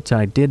admit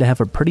I did have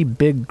a pretty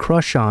big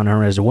crush on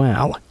her as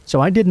well,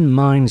 so I didn't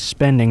mind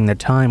spending the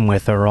time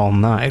with her all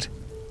night.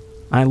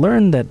 I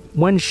learned that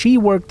when she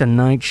worked the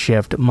night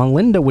shift,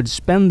 Melinda would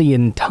spend the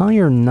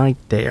entire night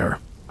there.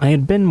 I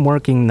had been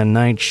working the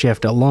night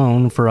shift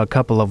alone for a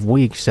couple of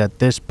weeks at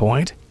this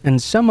point, and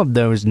some of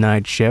those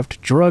night shifts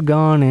drug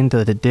on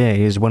into the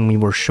days when we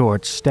were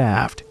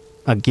short-staffed.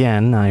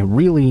 Again, I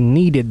really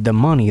needed the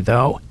money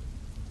though.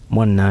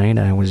 One night,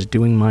 I was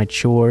doing my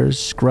chores,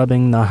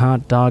 scrubbing the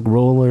hot dog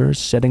rollers,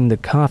 setting the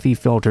coffee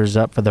filters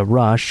up for the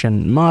rush,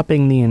 and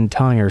mopping the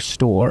entire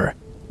store.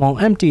 While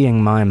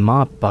emptying my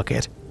mop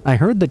bucket, I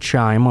heard the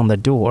chime on the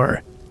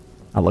door.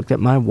 I looked at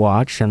my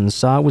watch and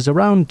saw it was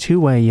around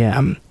 2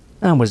 a.m.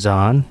 I was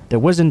on. There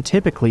wasn't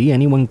typically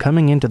anyone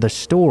coming into the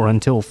store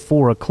until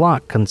 4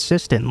 o'clock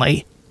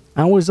consistently.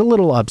 I was a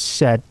little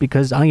upset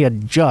because I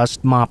had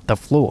just mopped the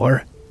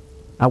floor.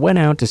 I went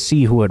out to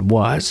see who it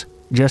was.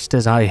 Just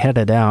as I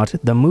headed out,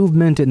 the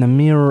movement in the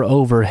mirror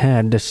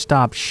overhead to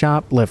stop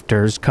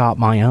shoplifters caught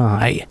my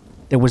eye.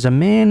 There was a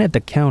man at the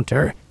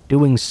counter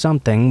doing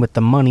something with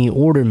the money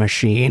order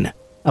machine.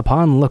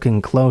 Upon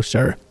looking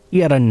closer, he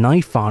had a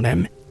knife on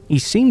him. He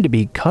seemed to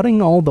be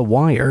cutting all the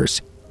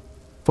wires.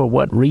 For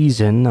what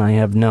reason, I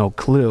have no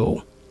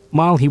clue.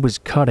 While he was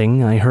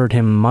cutting, I heard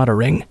him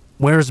muttering,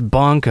 "Where's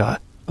Bonka?"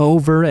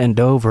 over and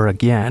over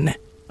again.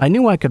 I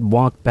knew I could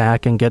walk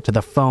back and get to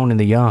the phone in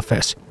the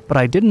office, but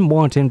I didn't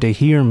want him to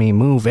hear me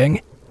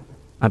moving.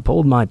 I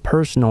pulled my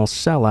personal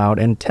cell out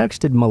and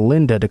texted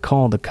Melinda to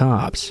call the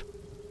cops.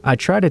 I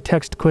tried to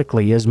text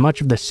quickly as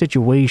much of the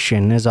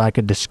situation as I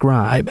could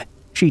describe.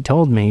 She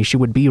told me she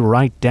would be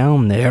right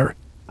down there.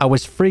 I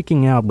was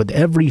freaking out with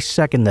every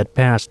second that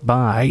passed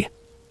by.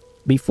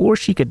 Before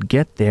she could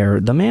get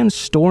there, the man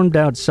stormed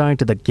outside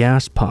to the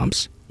gas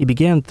pumps. He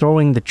began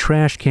throwing the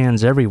trash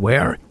cans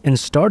everywhere and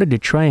started to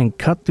try and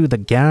cut through the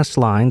gas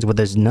lines with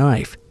his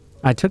knife.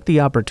 I took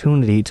the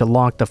opportunity to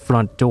lock the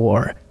front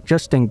door,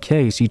 just in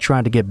case he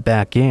tried to get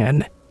back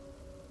in.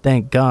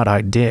 Thank God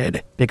I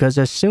did, because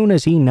as soon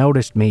as he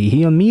noticed me,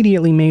 he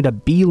immediately made a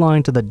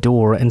beeline to the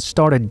door and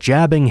started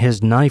jabbing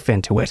his knife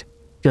into it.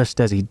 Just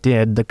as he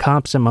did, the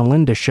cops and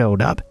Melinda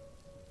showed up.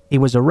 He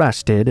was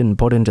arrested and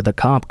put into the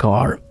cop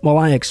car, while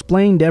I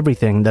explained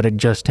everything that had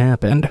just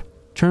happened.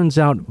 Turns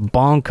out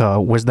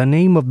Bonka was the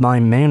name of my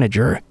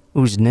manager,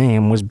 whose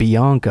name was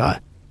Bianca.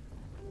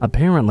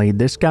 Apparently,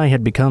 this guy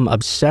had become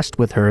obsessed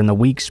with her in the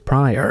weeks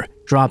prior,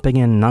 dropping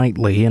in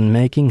nightly and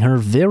making her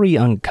very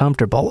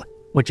uncomfortable,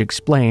 which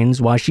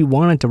explains why she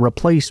wanted to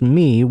replace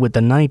me with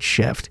the night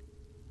shift.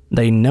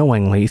 They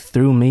knowingly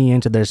threw me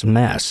into this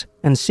mess,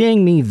 and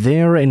seeing me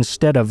there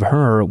instead of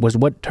her was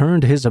what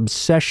turned his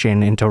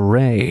obsession into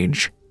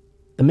rage.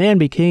 The man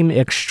became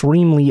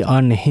extremely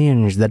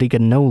unhinged that he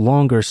could no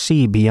longer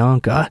see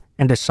Bianca,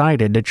 and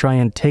decided to try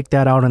and take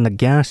that out in the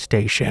gas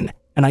station,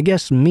 and I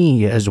guess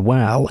me as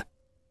well.